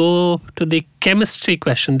 if we go to the chemistry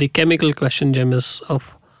question, the chemical question, James,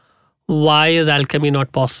 of why is alchemy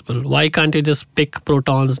not possible? Why can't you just pick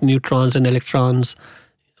protons, neutrons, and electrons,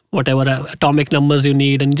 whatever atomic numbers you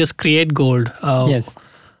need, and just create gold? Yes.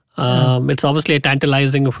 It's obviously a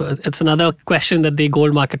tantalizing. It's another question that the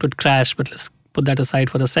gold market would crash, but let's put that aside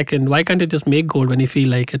for a second. Why can't you just make gold when you feel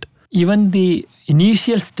like it? Even the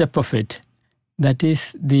initial step of it, that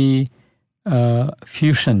is the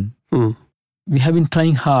fusion. We have been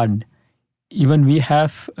trying hard. Even we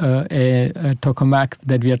have a tokamak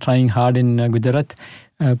that we are trying hard in Gujarat.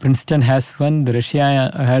 Princeton has one.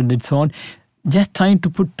 Russia had its own. Just trying to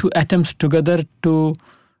put two atoms together to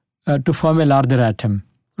form a larger atom.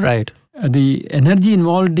 Right. The energy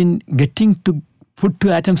involved in getting to put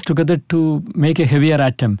two atoms together to make a heavier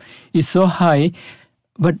atom is so high.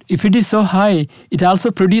 But if it is so high, it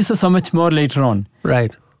also produces so much more later on.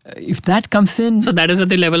 Right. If that comes in... So that is at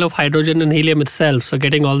the level of hydrogen and helium itself. So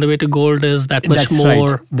getting all the way to gold is that much that's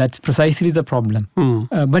more... Right. That's precisely the problem.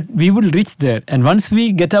 But we will reach there. And once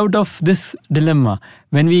we get out of this dilemma,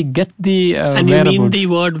 when we get the And you mean the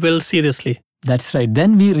word will seriously? That's right.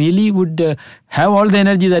 Then we really would have all the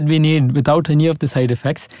energy that we need without any of the side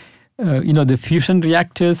effects. The fusion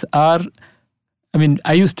reactors are...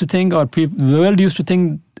 I used to think, or the world used to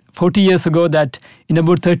think 40 years ago that in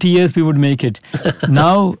about 30 years we would make it.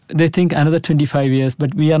 Now they think another 25 years,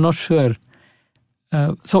 but we are not sure.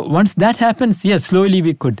 So once that happens, yes, slowly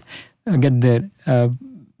we could get there. So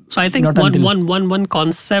I think one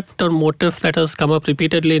concept or motive that has come up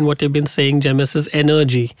repeatedly in what you've been saying, Jemis, is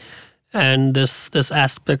energy. And this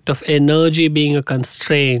aspect of energy being a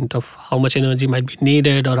constraint of how much energy might be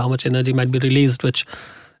needed or how much energy might be released, which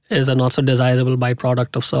is a not so desirable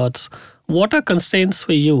byproduct of sorts. What are constraints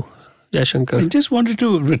for you, Jaishankar? I just wanted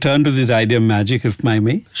to return to this idea of magic, if I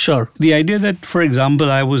may. Sure. The idea that, for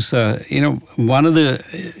example, I was, one of the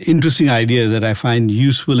interesting ideas that I find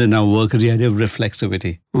useful in our work is the idea of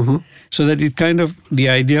reflexivity. So that the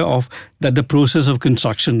idea of that the process of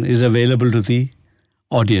construction is available to the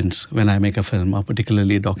audience when I make a film, or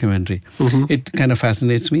particularly a documentary. It kind of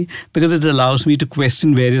fascinates me because it allows me to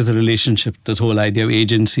question various relationships, this whole idea of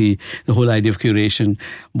agency, the whole idea of curation,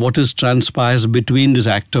 what is transpires between this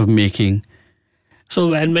act of making,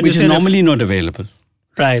 which is normally not available.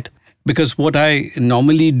 Right. Because what I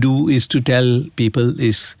normally do is to tell people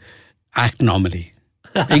is act normally,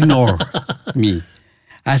 ignore me,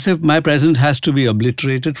 as if my presence has to be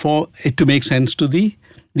obliterated for it to make sense to the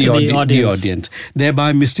audience,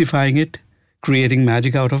 thereby mystifying it, creating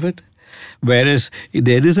magic out of it. Whereas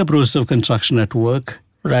there is a process of construction at work.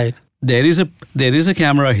 Right. There is a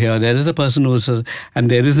camera here, there is a person and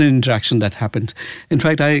there is an interaction that happens. In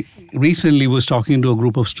fact, I recently was talking to a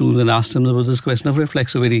group of students and asked them about this question of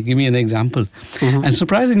reflexivity. Give me an example. And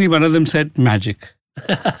surprisingly, one of them said magic.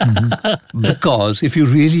 Because if you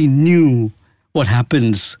really knew what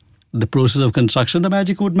happens, the process of construction, the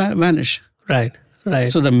magic would vanish. Right.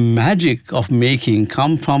 Right. So the magic of making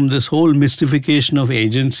comes from this whole mystification of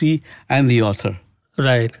agency and the author.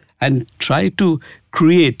 Right. And try to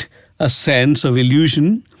create a sense of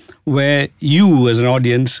illusion where you as an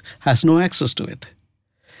audience has no access to it.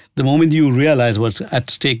 The moment you realize what's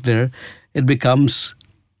at stake there, it no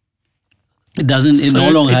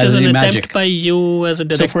longer has any magic. Attempt by you as a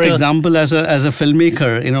director. So for example, as a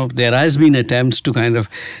filmmaker, there has been attempts to kind of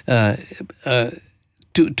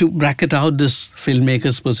to bracket out this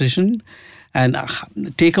filmmaker's position and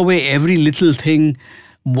take away every little thing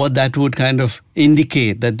what that would kind of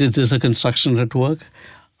indicate that this is a construction at work,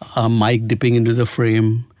 a mic dipping into the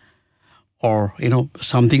frame, or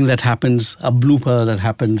something that happens, a blooper that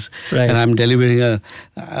happens, right. And I'm delivering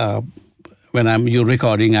when you're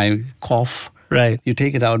recording, I cough. Right. You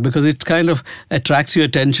take it out because it kind of attracts your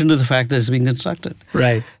attention to the fact that it's being constructed.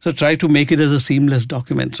 Right. So try to make it as a seamless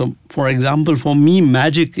document. So, for example, for me,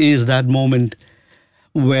 magic is that moment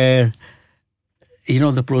where,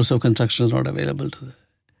 the process of construction is not available to the...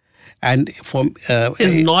 And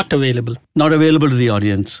is not available. Not available to the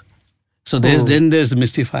audience. So there's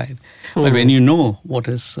mystified. But when you know what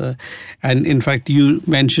is... and in fact, you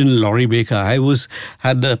mentioned Laurie Baker. I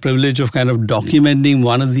had the privilege of kind of documenting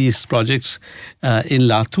one of these projects in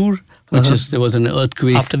Latur, which there was an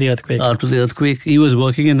earthquake. After the earthquake. He was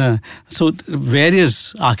working so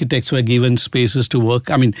various architects were given spaces to work.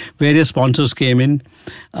 Various sponsors came in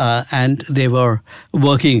and they were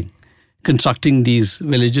working, constructing these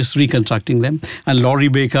villages, reconstructing them. And Laurie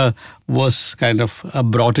Baker was kind of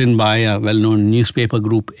brought in by a well-known newspaper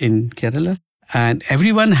group in Kerala. And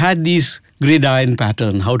everyone had these gridiron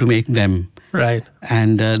pattern, how to make them. Right.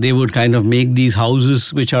 And they would kind of make these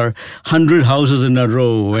houses, which are 100 houses in a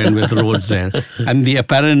row and with roads there. And the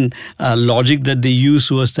apparent logic that they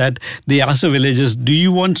used was that they asked the villagers, do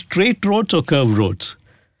you want straight roads or curved roads?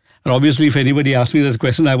 And obviously, if anybody asked me that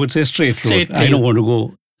question, I would say straight road. I don't want to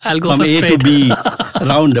go I'll go from for A straight. to B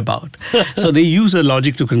roundabout. So they use a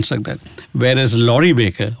logic to construct that. Whereas Laurie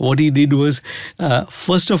Baker, what he did was,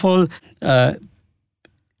 first of all,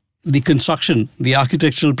 the construction, the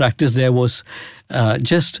architectural practice there was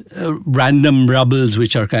just random rubbles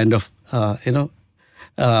which are kind of,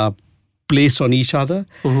 placed on each other.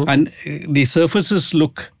 And the surfaces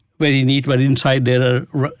look very neat, but inside there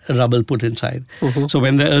are rubble put inside. So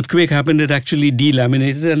when the earthquake happened, it actually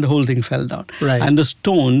delaminated and the whole thing fell down. Right. And the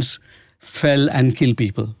stones fell and killed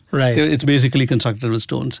people. Right. It's basically constructed with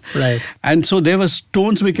stones. Right. And so there was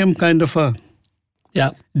stones became kind of a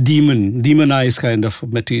Yeah. demonized kind of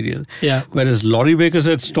material. Yeah. Whereas Laurie Baker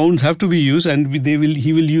said stones have to be used, and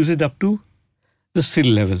he will use it up to the sill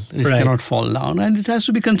level. It Right. cannot fall down, and it has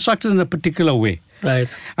to be constructed in a particular way. Right.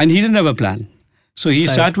 And he didn't have a plan. So he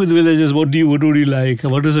sat with villagers. What would you like?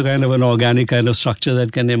 What is a kind of an organic kind of structure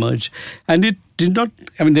that can emerge? And it did not.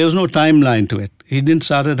 I mean, there was no timeline to it. He didn't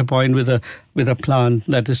start at a point with a plan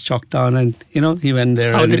that is chalked down, and he went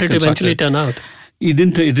there. How and did it eventually turn out? It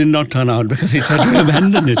did not turn out because he tried to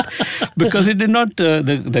abandon it. Because it did not,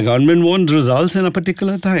 the government wants results in a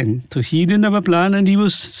particular time. So he didn't have a plan, and he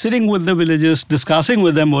was sitting with the villagers, discussing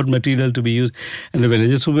with them what material to be used. And the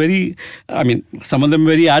villagers were some of them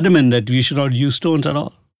very adamant that we should not use stones at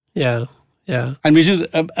all. Yeah. Yeah. And which is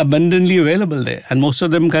abundantly available there. And most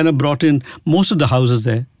of them kind of brought in, most of the houses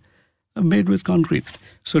there are made with concrete.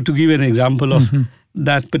 So to give you an example of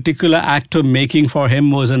that particular act of making for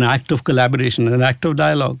him was an act of collaboration, an act of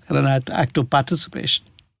dialogue, and an act of participation.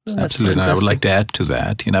 Absolutely. I would like to add to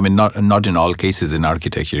that. Not in all cases in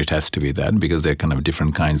architecture it has to be that, because there are kind of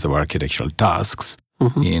different kinds of architectural tasks.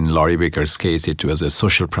 In Laurie Baker's case, it was a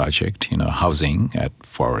social project, housing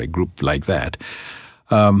for a group like that.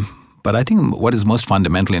 But I think what is most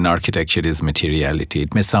fundamental in architecture is materiality.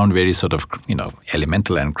 It may sound very sort of,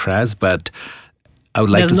 elemental and crass, but I would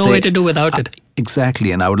like There's to say... no way to do without it.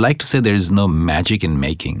 Exactly. And I would like to say there is no magic in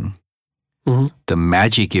making. The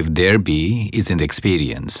magic, if there be, is in the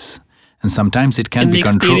experience. And sometimes it can be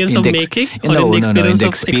controlled in the experience of making? In the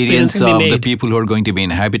experience of the made? people who are going to be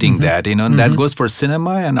inhabiting that, and that goes for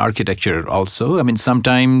cinema and architecture also. I mean,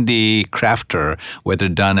 sometimes the crafter, whether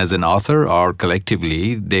done as an author or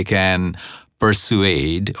collectively, they can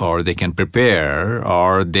persuade, or they can prepare,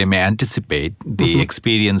 or they may anticipate the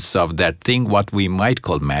experience of that thing, what we might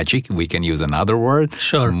call magic. We can use another word.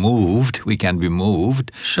 Sure. Moved. We can be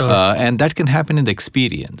moved. Sure. And that can happen in the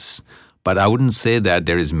experience. But I wouldn't say that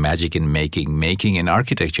there is magic in making. Making in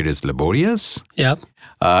architecture is laborious. Yeah.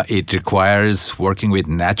 It requires working with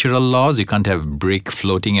natural laws. You can't have brick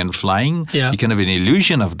floating and flying. Yeah. You can have an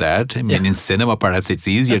illusion of that. I mean, in cinema, perhaps it's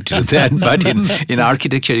easier to do that. But in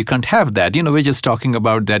architecture, you can't have that. We're just talking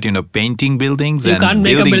about that, painting buildings and building You can't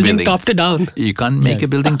make a building buildings. top to down. You can't make a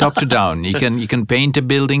building top to down. You can paint a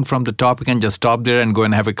building from the top. You can just stop there and go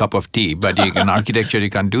and have a cup of tea. But in architecture,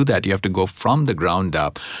 you can't do that. You have to go from the ground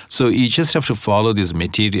up. So you just have to follow these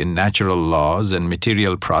natural laws and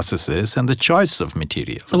material processes and the choice of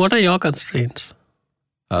materials. So what are your constraints?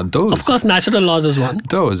 Those. Of course, natural laws is one.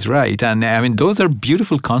 Those, right. And I mean, those are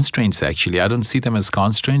beautiful constraints, actually. I don't see them as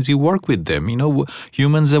constraints. You work with them.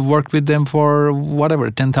 Humans have worked with them for,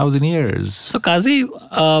 10,000 years. So, Kazi,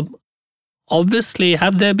 obviously,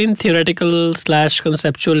 have there been theoretical /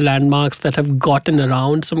 conceptual landmarks that have gotten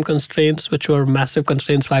around some constraints, which were massive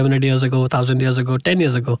constraints 500 years ago, 1,000 years ago, 10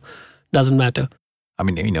 years ago? Doesn't matter. I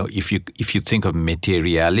mean, if you think of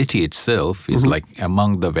materiality itself is like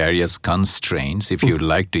among the various constraints, if you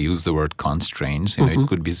like to use the word constraints, it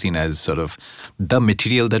could be seen as sort of the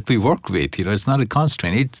material that we work with. It's not a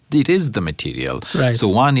constraint. It is the material. Right. So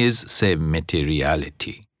one is, say,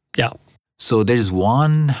 materiality. Yeah. So there is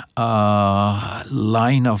one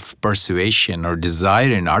line of persuasion or desire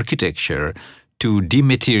in architecture to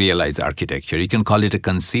dematerialize architecture. You can call it a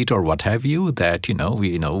conceit or what have you, that,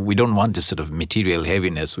 we don't want this sort of material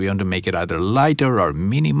heaviness. We want to make it either lighter or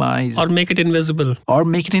minimize. Or make it invisible.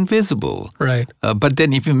 Right. But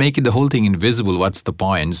then if you make the whole thing invisible, what's the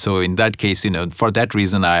point? So in that case, for that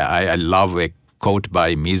reason, I love a quote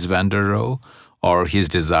by Mies van der Rohe, or his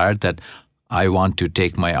desire that I want to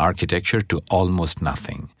take my architecture to almost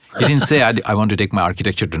nothing. He didn't say, I want to take my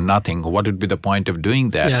architecture to nothing. What would be the point of doing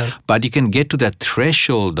that? Yeah. But you can get to that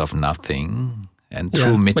threshold of nothing, and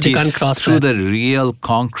through the real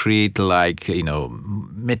concrete,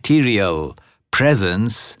 material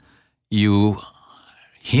presence, you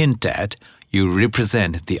hint at, you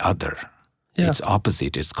represent the other. Yeah. It's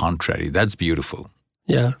opposite, it's contrary. That's beautiful.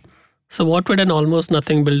 Yeah. So what would an almost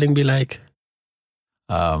nothing building be like?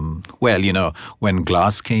 When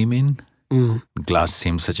glass came in, Glass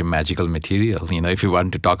seems such a magical material. If you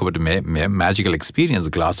want to talk about a magical experience,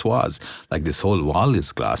 glass was. Like this whole wall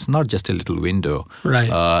is glass, not just a little window. Right.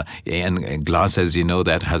 And glass, as you know,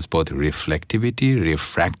 that has both reflectivity,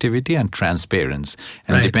 refractivity, and transparency.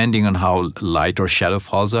 And depending on how light or shadow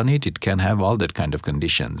falls on it, it can have all that kind of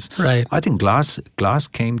conditions. Right. I think glass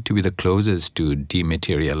came to be the closest to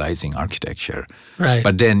dematerializing architecture. Right.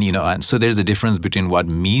 But then, and so there's a difference between what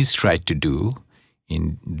Mies tried to do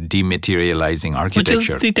in dematerializing architecture. Which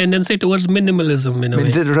is the tendency towards minimalism in a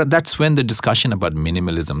way. That's when the discussion about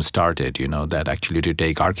minimalism started, that actually to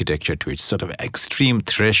take architecture to its sort of extreme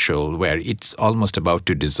threshold where it's almost about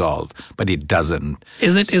to dissolve, but it doesn't.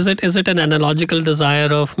 Is it an analogical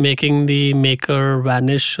desire of making the maker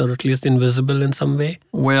vanish, or at least invisible in some way?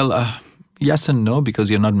 Well, yes and no, because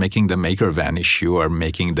you're not making the maker vanish, you are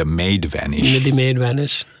making the made vanish. The made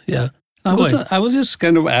vanish, yeah. I was just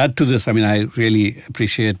kind of add to this. I mean, I really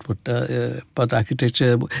appreciate what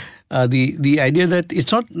architecture. The idea that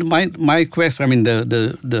it's not my quest. I mean,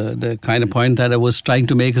 the kind of point that I was trying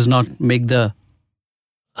to make is not make the.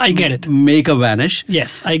 I get it. Maker vanish.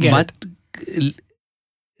 Yes, I get it. But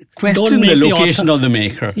question the location of the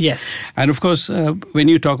maker. Yes. And of course, when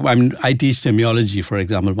you talk about, I teach semiology, for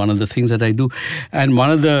example, one of the things that I do, and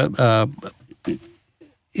one of the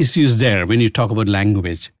issues there when you talk about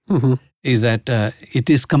language is that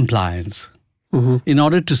it is compliance. In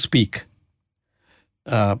order to speak,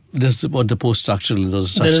 this is what the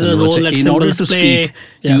post-structuralists say. In order to speak,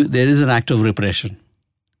 there is an act of repression.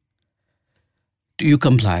 You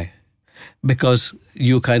comply because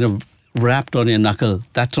you kind of wrapped on your knuckle.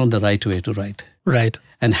 That's not the right way to write. Right.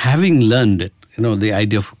 And having learned it, the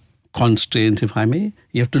idea of constraint, if I may,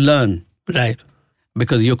 you have to learn. Right.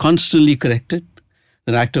 Because you're constantly corrected,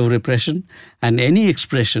 an act of repression, and any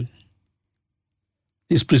expression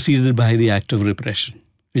is preceded by the act of repression,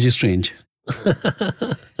 which is strange.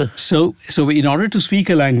 So in order to speak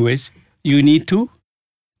a language, you need to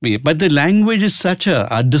be. But the language is such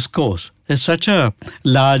a discourse. It's such a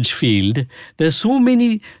large field. There's so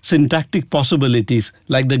many syntactic possibilities,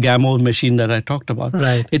 like the Gamow machine that I talked about.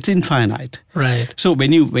 Right. It's infinite. Right. So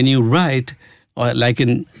when you write, or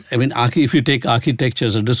if you take architecture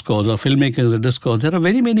as a discourse or filmmaking as a discourse, there are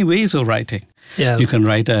very many ways of writing. Yeah. You can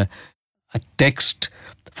write a text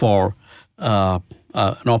for an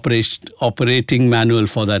operating manual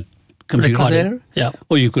for that computer there. Yeah.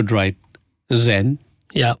 Or you could write Zen.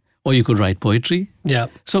 Yeah. Or you could write poetry. Yeah.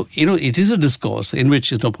 So it is a discourse in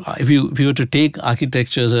which if you were to take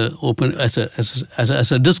architecture as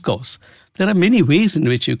a discourse, there are many ways in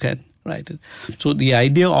which you can write it. So the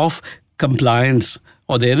idea of compliance,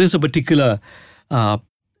 or there is a particular,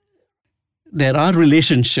 there are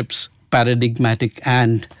relationships, paradigmatic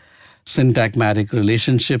and syntagmatic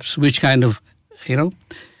relationships, which kind of,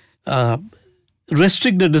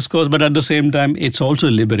 restrict the discourse, but at the same time, it's also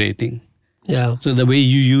liberating. Yeah. So the way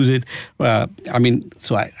you use it, I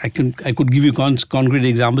could give you concrete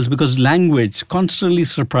examples, because language constantly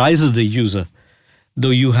surprises the user. Though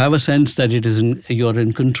you have a sense that you're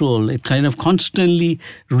in control, it kind of constantly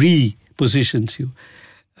repositions you.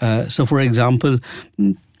 So, for example,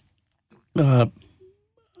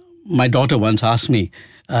 my daughter once asked me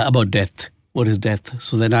about death. What is death?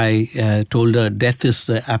 So then I told her death is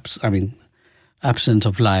the absence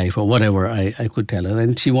of life, or whatever I could tell her.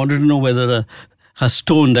 And she wanted to know whether her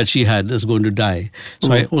stone that she had is going to die.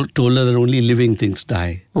 So I told her that only living things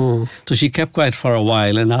die. So she kept quiet for a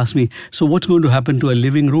while and asked me, so what's going to happen to a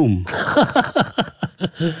living room?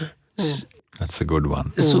 That's a good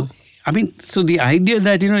one. So the idea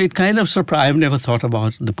that, it kind of surprised. I've never thought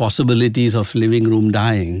about the possibilities of living room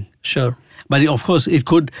dying. Sure. But of course,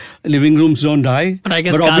 living rooms don't die. But I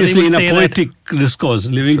guess obviously in a poetic discourse,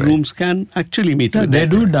 living rooms can actually meet with they death.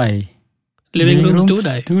 do die. Living rooms do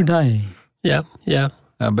die. Do die. Yeah, yeah.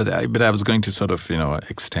 But I was going to sort of,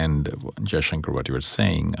 extend, Jayashankar, what you were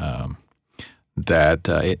saying, that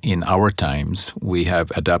in our times, we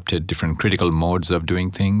have adopted different critical modes of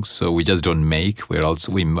doing things. So we just don't make, we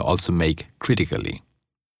also make critically.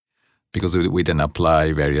 Because we then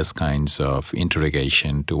apply various kinds of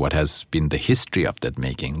interrogation to what has been the history of that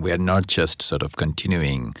making. We are not just sort of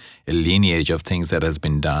continuing a lineage of things that has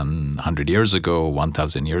been done 100 years ago,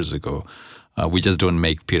 1,000 years ago. We just don't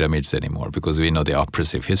make pyramids anymore because we know the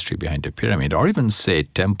oppressive history behind a pyramid, or even say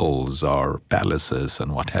temples or palaces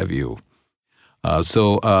and what have you.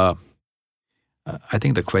 So I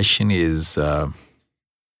think the question is,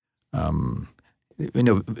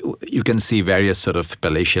 you can see various sort of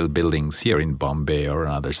palatial buildings here in Bombay or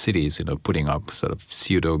in other cities, putting up sort of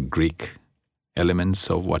pseudo-Greek elements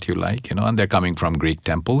of what you like, and they're coming from Greek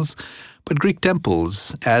temples. But Greek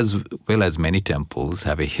temples, as well as many temples,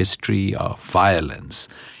 have a history of violence.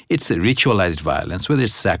 It's a ritualized violence, whether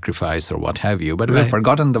it's sacrifice or what have you, but we've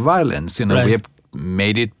forgotten the violence. We have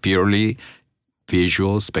made it purely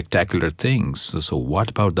visual, spectacular things. So what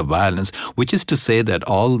about the violence? Which is to say that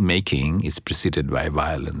all making is preceded by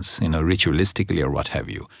violence, ritualistically or what have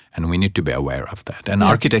you. And we need to be aware of that. And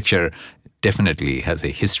architecture definitely has a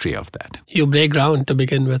history of that. You break ground to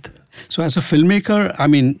begin with. So as a filmmaker,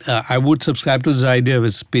 I would subscribe to this idea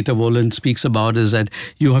which Peter Wolin speaks about, is that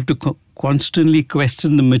you have to constantly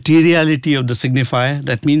question the materiality of the signifier.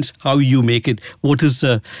 That means how you make it. What is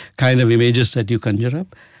the kind of images that you conjure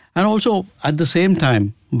up? And also, at the same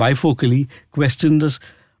time, bifocally, question the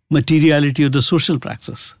materiality of the social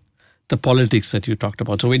praxis, the politics that you talked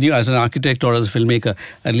about. So when you, as an architect or as a filmmaker,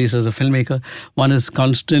 at least as a filmmaker, one is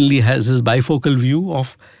constantly has this bifocal view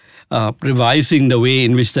of revising the way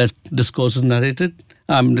in which that discourse is narrated,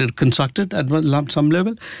 constructed at some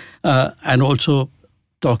level, and also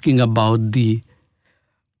talking about the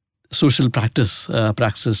social praxis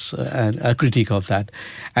and a critique of that.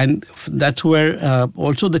 And that's where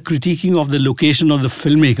also the critiquing of the location of the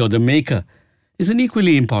filmmaker, the maker, is an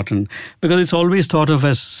equally important, because it's always thought of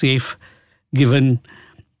as safe, given,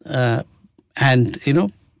 and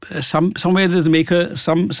somewhere this maker,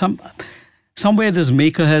 somewhere this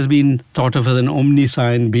maker has been thought of as an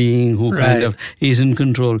omniscient being who kind of is in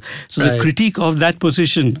control. So the critique of that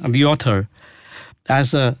position of the author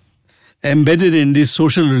as embedded in these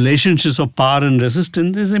social relationships of power and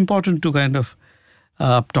resistance is important to kind of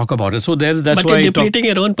talk about it. So that's why you're depleting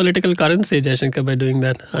your own political currency, Jaishankar, by doing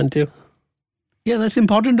that, aren't you? Yeah, that's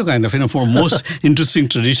important to kind of, for most interesting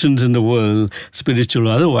traditions in the world, spiritual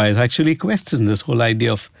or otherwise, actually question this whole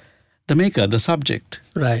idea of the maker, the subject.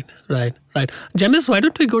 Right. Jemis, why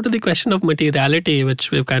don't we go to the question of materiality, which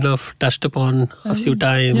we've kind of touched upon a few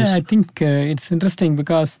times? Yeah, I think it's interesting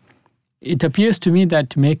because it appears to me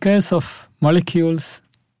that makers of molecules,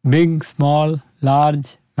 big, small,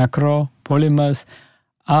 large, macro, polymers,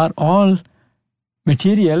 are all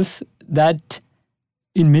materials that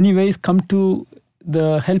in many ways come to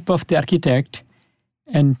the help of the architect.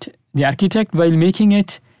 And the architect, while making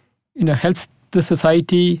it, helps the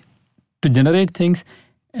society to generate things.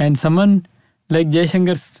 And someone like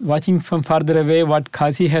Jaishankar's watching from farther away what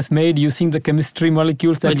Kazi has made using the chemistry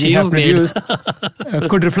molecules that we have produced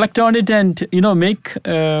could reflect on it and make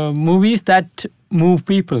movies that move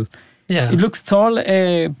people. Yeah. It looks all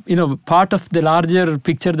part of the larger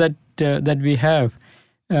picture that we have.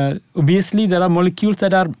 Obviously, there are molecules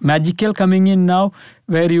that are magical coming in now,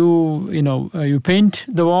 where you paint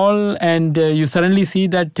the wall and you suddenly see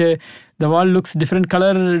that the wall looks different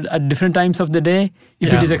color at different times of the day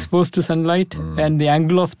if it is exposed to sunlight, and the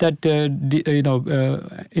angle of that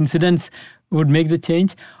incidence would make the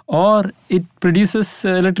change. Or it produces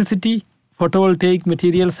electricity, photovoltaic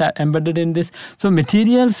materials are embedded in this. So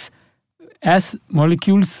materials, as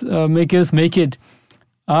molecules makers make it,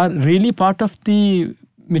 are really part of the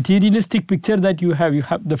materialistic picture that you have.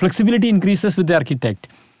 The flexibility increases with the architect.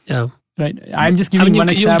 Yeah. Right. I'm just giving one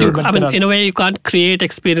example. In a way, you can't create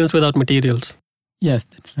experience without materials. Yes,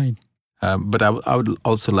 that's right. But I would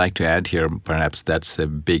also like to add here, perhaps that's a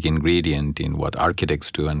big ingredient in what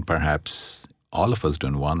architects do, and perhaps all of us do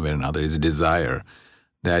in one way or another, is desire.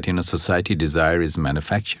 That, society desire is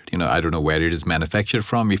manufactured. I don't know where it is manufactured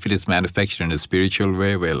from. If it is manufactured in a spiritual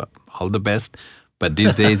way, well, all the best. But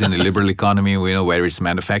these days in a liberal economy, we know where it's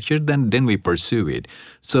manufactured, then we pursue it.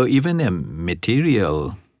 So even a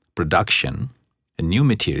material production, a new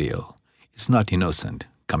material, it's not innocent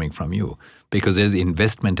coming from you, because there's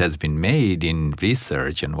investment has been made in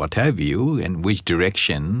research and what have you, in which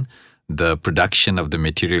direction the production of the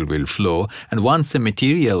material will flow. And once a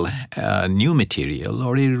material, new material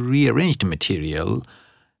or a rearranged material,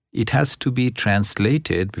 it has to be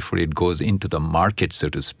translated before it goes into the market, so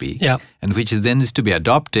to speak, and which is then is to be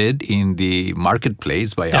adopted in the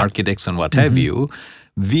marketplace by architects and what have you.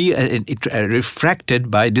 It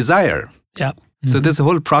refracted by desire. Yeah. So there's a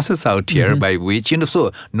whole process out here by which,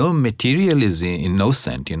 so no material is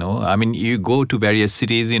innocent, you go to various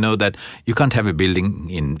cities, that you can't have a building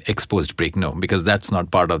in exposed brick, because that's not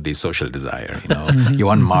part of the social desire, You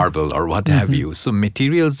want marble or what have you. So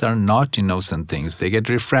materials are not innocent things. They get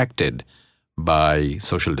refracted by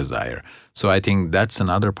social desire. So I think that's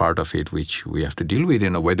another part of it which we have to deal with,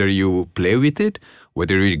 whether you play with it,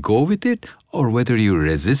 whether you go with it, or whether you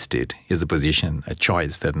resist it is a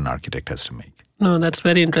choice that an architect has to make. No, that's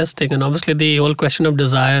very interesting. And obviously the whole question of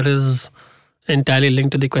desire is entirely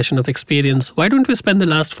linked to the question of experience. Why don't we spend the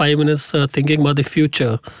last 5 minutes thinking about the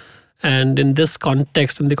future And in this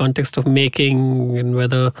context, in the context of making, and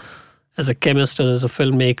whether as a chemist or as a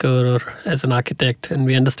filmmaker or as an architect, and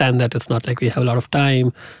we understand that it's not like we have a lot of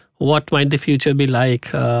time, what might the future be like?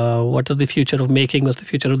 What is the future of making? What's the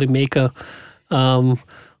future of the maker?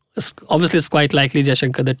 Obviously, it's quite likely,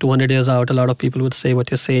 Jaishankar, that 200 years out, a lot of people would say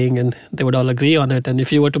what you're saying and they would all agree on it. And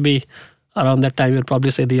if you were to be around that time, you'd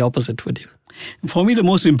probably say the opposite, would you? For me, the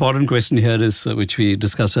most important question here is, which we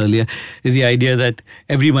discussed earlier, is the idea that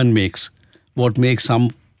everyone makes. What makes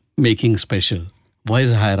some making special? Why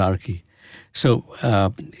is a hierarchy? So,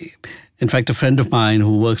 in fact, a friend of mine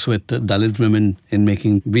who works with Dalit women in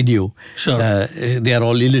making video, they are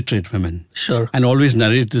all illiterate women. Sure. And always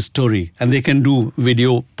narrate the story. And they can do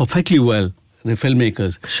video perfectly well. The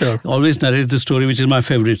filmmakers. Sure. Always narrate the story, which is my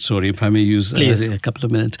favorite story, if I may use a couple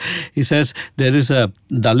of minutes. He says there is a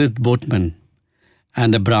Dalit boatman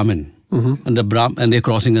and a Brahmin. Mm-hmm. And they're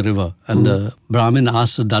crossing a river. And the Brahmin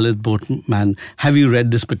asks the Dalit boatman, have you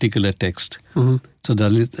read this particular text? Mm-hmm. So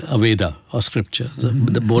Dalit, a Veda or scripture.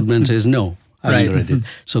 The boatman says, no, I haven't read it.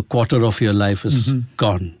 So quarter of your life is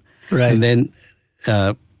gone. Right. And then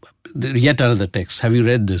yet another text, have you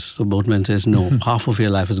read this? So boatman says, no, half of your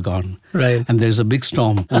life is gone. Right. And there's a big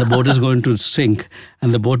storm and the boat is going to sink.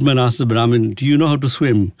 And the boatman asks the Brahmin, do you know how to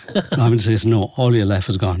swim? Brahmin says, no, all your life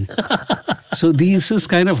is gone. So this is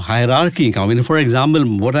kind of hierarchy. I mean, for example,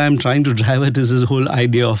 what I'm trying to drive at is this whole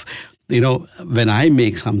idea of, when I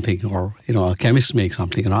make something or, a chemist makes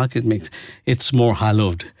something, an architect makes, it's more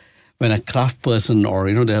hallowed. When a craft person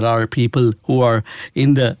or, there are people who are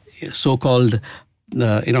in the so-called,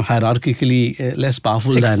 hierarchically less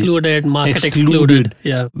powerful excluded, market excluded.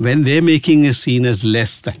 Yeah. When their making is seen as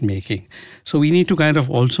less than making. So we need to kind of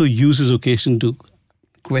also use this occasion to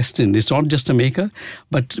question. It's not just a maker,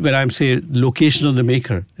 but when I'm saying location of the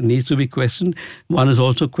maker, it needs to be questioned. One is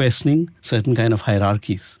also questioning certain kind of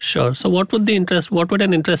hierarchies. Sure. So what would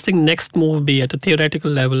an interesting next move be at a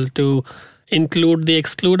theoretical level, to include the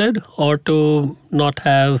excluded or to not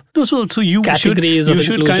have categories of inclusion? You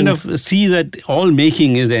should kind of see that all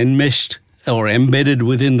making is enmeshed or embedded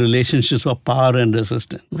within relationships of power and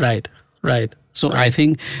resistance. Right. So I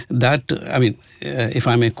think that, if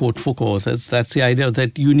I may quote Foucault, that's the idea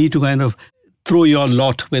that you need to kind of throw your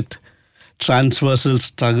lot with transversal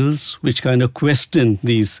struggles which kind of question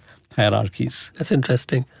these hierarchies. That's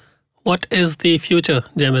interesting. What is the future,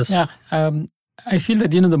 James? Yeah, I feel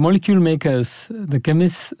that, the molecule makers, the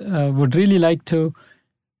chemists would really like to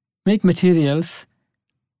make materials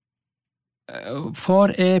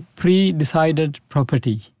for a pre-decided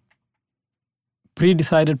property.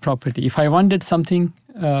 If I wanted something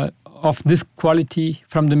of this quality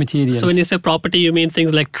from the material. So when you say property, you mean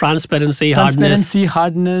things like transparency, hardness,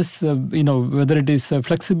 whether it is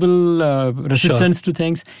flexible, resistance to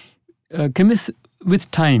things. Chemists with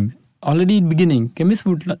time, already in beginning, chemists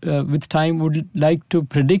would with time would like to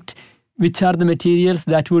predict which are the materials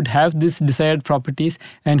that would have these desired properties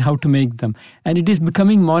and how to make them. And it is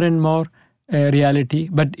becoming more and more reality,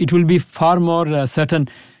 but it will be far more certain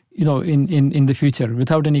in the future,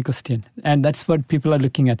 without any question. And that's what people are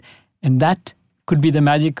looking at. And that could be the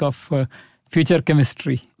magic of future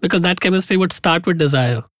chemistry. Because that chemistry would start with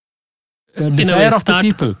desire. Desire of the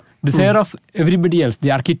people. Desire of everybody else,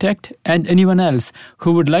 the architect and anyone else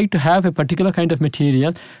who would like to have a particular kind of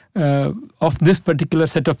material of this particular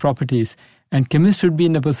set of properties. And chemists should be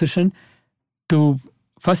in a position to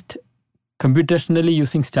first computationally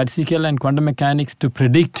using statistical and quantum mechanics to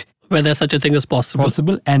predict whether such a thing is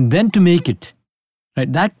possible, and then to make it.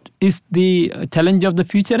 Right, that is the challenge of the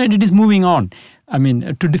future, and it is moving on.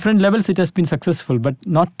 To different levels it has been successful, but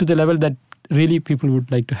not to the level that really people would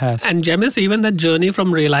like to have. And James, even that journey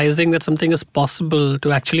from realizing that something is possible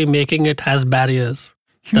to actually making it has barriers.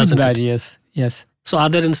 Huge barriers, yes. So are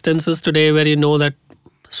there instances today where you know that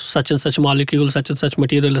such and such molecule, such and such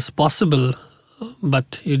material is possible,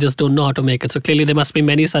 but you just don't know how to make it? So clearly there must be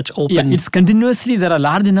many such open... Yeah, it's continuously, there are a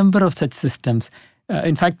large number of such systems.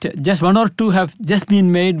 In fact, just one or two have just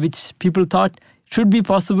been made, which people thought should be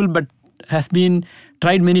possible, but has been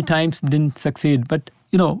tried many times, didn't succeed. But,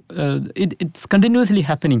 it's continuously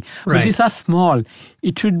happening. Right. But these are small.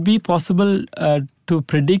 It should be possible to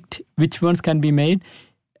predict which ones can be made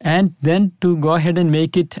and then to go ahead and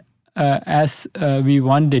make it as we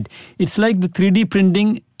wanted. It's like the 3D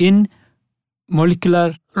printing in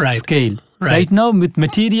molecular scale. Right now, with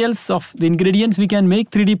materials of the ingredients, we can make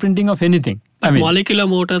 3D printing of anything. Molecular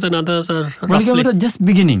motors and others are molecular motors just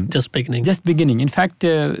beginning. In fact,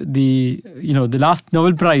 the last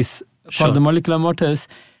Nobel Prize for the molecular motors,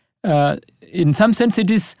 in some sense, it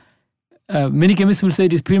is. Many chemists will say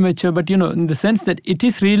it is premature, but in the sense that it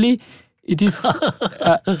is really it is,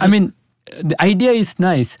 the idea is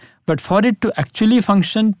nice, but for it to actually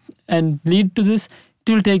function and lead to this,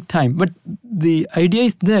 it will take time. But the idea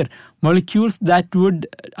is there. Molecules that would,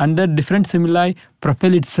 under different stimuli,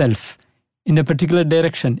 propel itself in a particular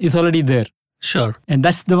direction is already there. Sure. And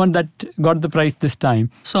that's the one that got the prize this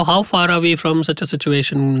time. So how far are we from such a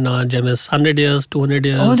situation, Jemis? 100 years, 200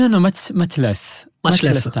 years? Oh, no, much less. Much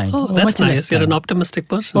less time. Oh, that's nice. You're an optimistic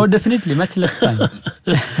person. Oh, definitely. Much less time.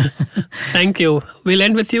 Thank you. We'll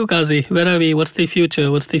end with you, Kazi. Where are we? What's the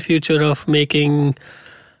future? What's the future of making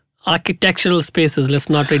architectural spaces? Let's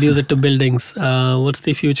not reduce it to buildings. What's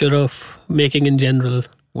the future of making in general?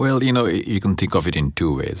 Well, you can think of it in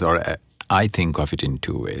two ways, or I think of it in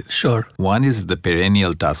two ways. Sure. One is the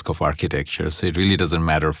perennial task of architecture. So it really doesn't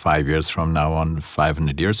matter 5 years from now on,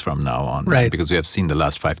 500 years from now on. Right. Because we have seen the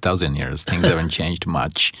last 5,000 years, things haven't changed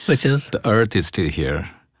much. Which is? The earth is still here.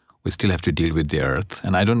 We still have to deal with the earth.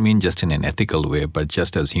 And I don't mean just in an ethical way, but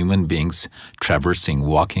just as human beings traversing,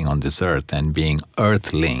 walking on this earth and being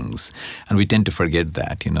earthlings. And we tend to forget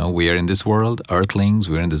that, we are in this world, earthlings,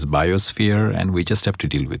 we're in this biosphere, and we just have to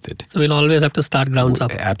deal with it. So we'll always have to start grounds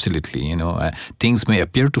up. Absolutely. Things may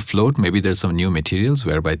appear to float. Maybe there's some new materials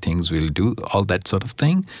whereby things will do all that sort of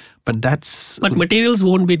thing. But materials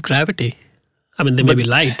won't beat gravity. They may be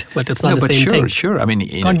light, but it's not the same thing. Sure.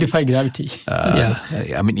 Can't defy gravity.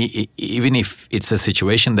 Even if it's a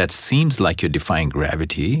situation that seems like you're defying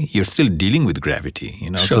gravity, you're still dealing with gravity.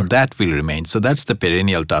 Sure. So that will remain. So that's the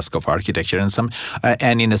perennial task of architecture,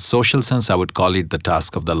 and in a social sense, I would call it the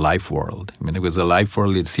task of the life world. Because the life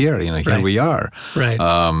world is here. Here we are. Right.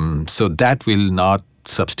 So that will not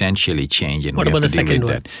substantially change, and what we about have to the deal second with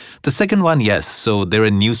one? that. The second one, yes. So there are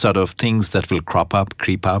new sort of things that will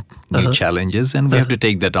creep up, new challenges, and we have to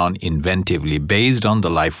take that on inventively based on the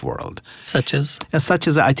life world. Such as? Such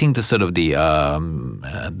as, I think, the sort of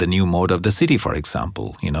the new mode of the city, for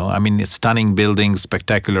example. Stunning buildings,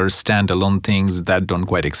 spectacular standalone things that don't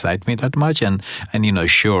quite excite me that much. And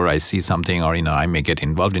sure, I see something, or I may get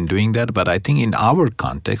involved in doing that. But I think in our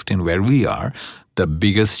context, in where we are, the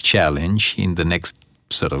biggest challenge in the next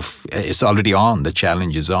it's already on. The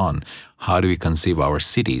challenge is on. How do we conceive our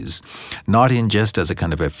cities? Not in just as a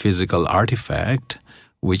kind of a physical artifact,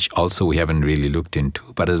 which also we haven't really looked into,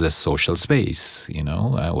 but as a social space,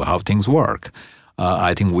 how things work.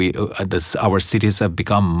 I think our cities have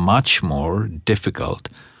become much more difficult,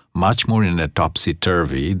 much more in a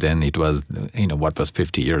topsy-turvy than it was, what was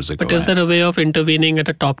 50 years ago. But is there a way of intervening at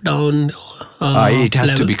a top-down it has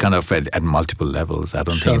level? to be kind of at multiple levels. I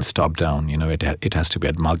don't think it's top-down. It has to be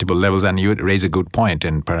at multiple levels. And you raise a good point,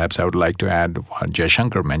 and perhaps I would like to add what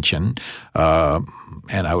Jaishankar mentioned,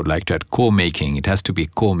 and I would like to add co-making. It has to be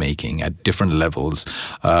co-making at different levels.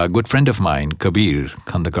 A good friend of mine,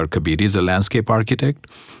 Khandakar Kabir, is a landscape architect.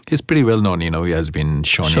 He's pretty well known, he has been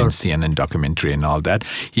shown in CNN documentary and all that.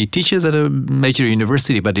 He teaches at a major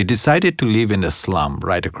university, but he decided to live in a slum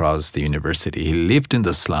right across the university. He lived in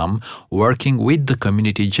the slum, working with the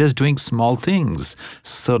community, just doing small things,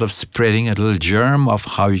 sort of spreading a little germ of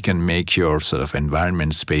how you can make your sort of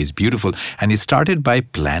environment space beautiful. And he started by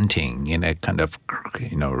planting in a kind of,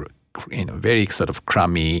 very sort of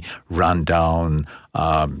crummy, run-down,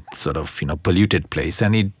 polluted place,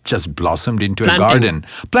 and it just blossomed into a garden.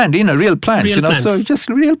 Real plants, so just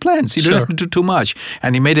real plants. You don't have to do too much.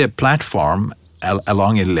 And he made a platform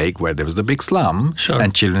along a lake where there was the big slum,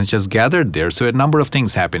 and children just gathered there. So a number of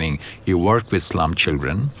things happening. He worked with slum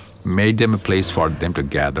children, made them a place for them to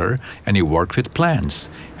gather, and he worked with plants.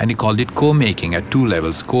 And he called it co-making at two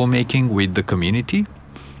levels, co-making with the community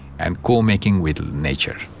and co-making with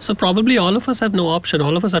nature. So probably all of us have no option.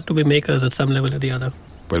 All of us have to be makers at some level or the other.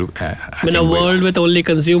 Well, a world with only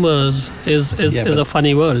consumers is a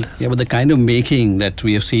funny world. Yeah, but the kind of making that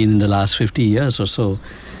we have seen in the last 50 years or so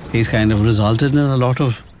is kind of resulted in a lot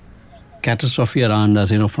of catastrophe around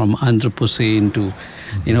us, from Anthropocene to,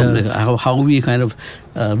 how we kind of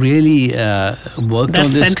really worked on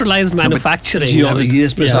this. Centralized manufacturing.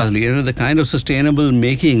 Yes, precisely. The kind of sustainable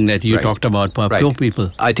making that you talked about for poor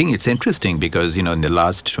people. I think it's interesting because, in the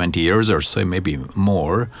last 20 years or so, maybe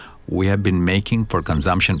more, we have been making for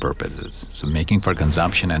consumption purposes. So making for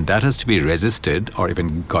consumption, and that has to be resisted or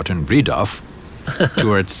even gotten rid of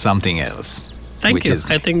towards something else. Thank you.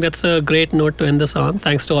 I think that's a great note to end this on.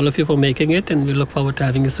 Thanks to all of you for making it, and we look forward to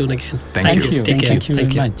having you soon again. Thank you. Thank you very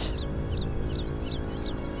much.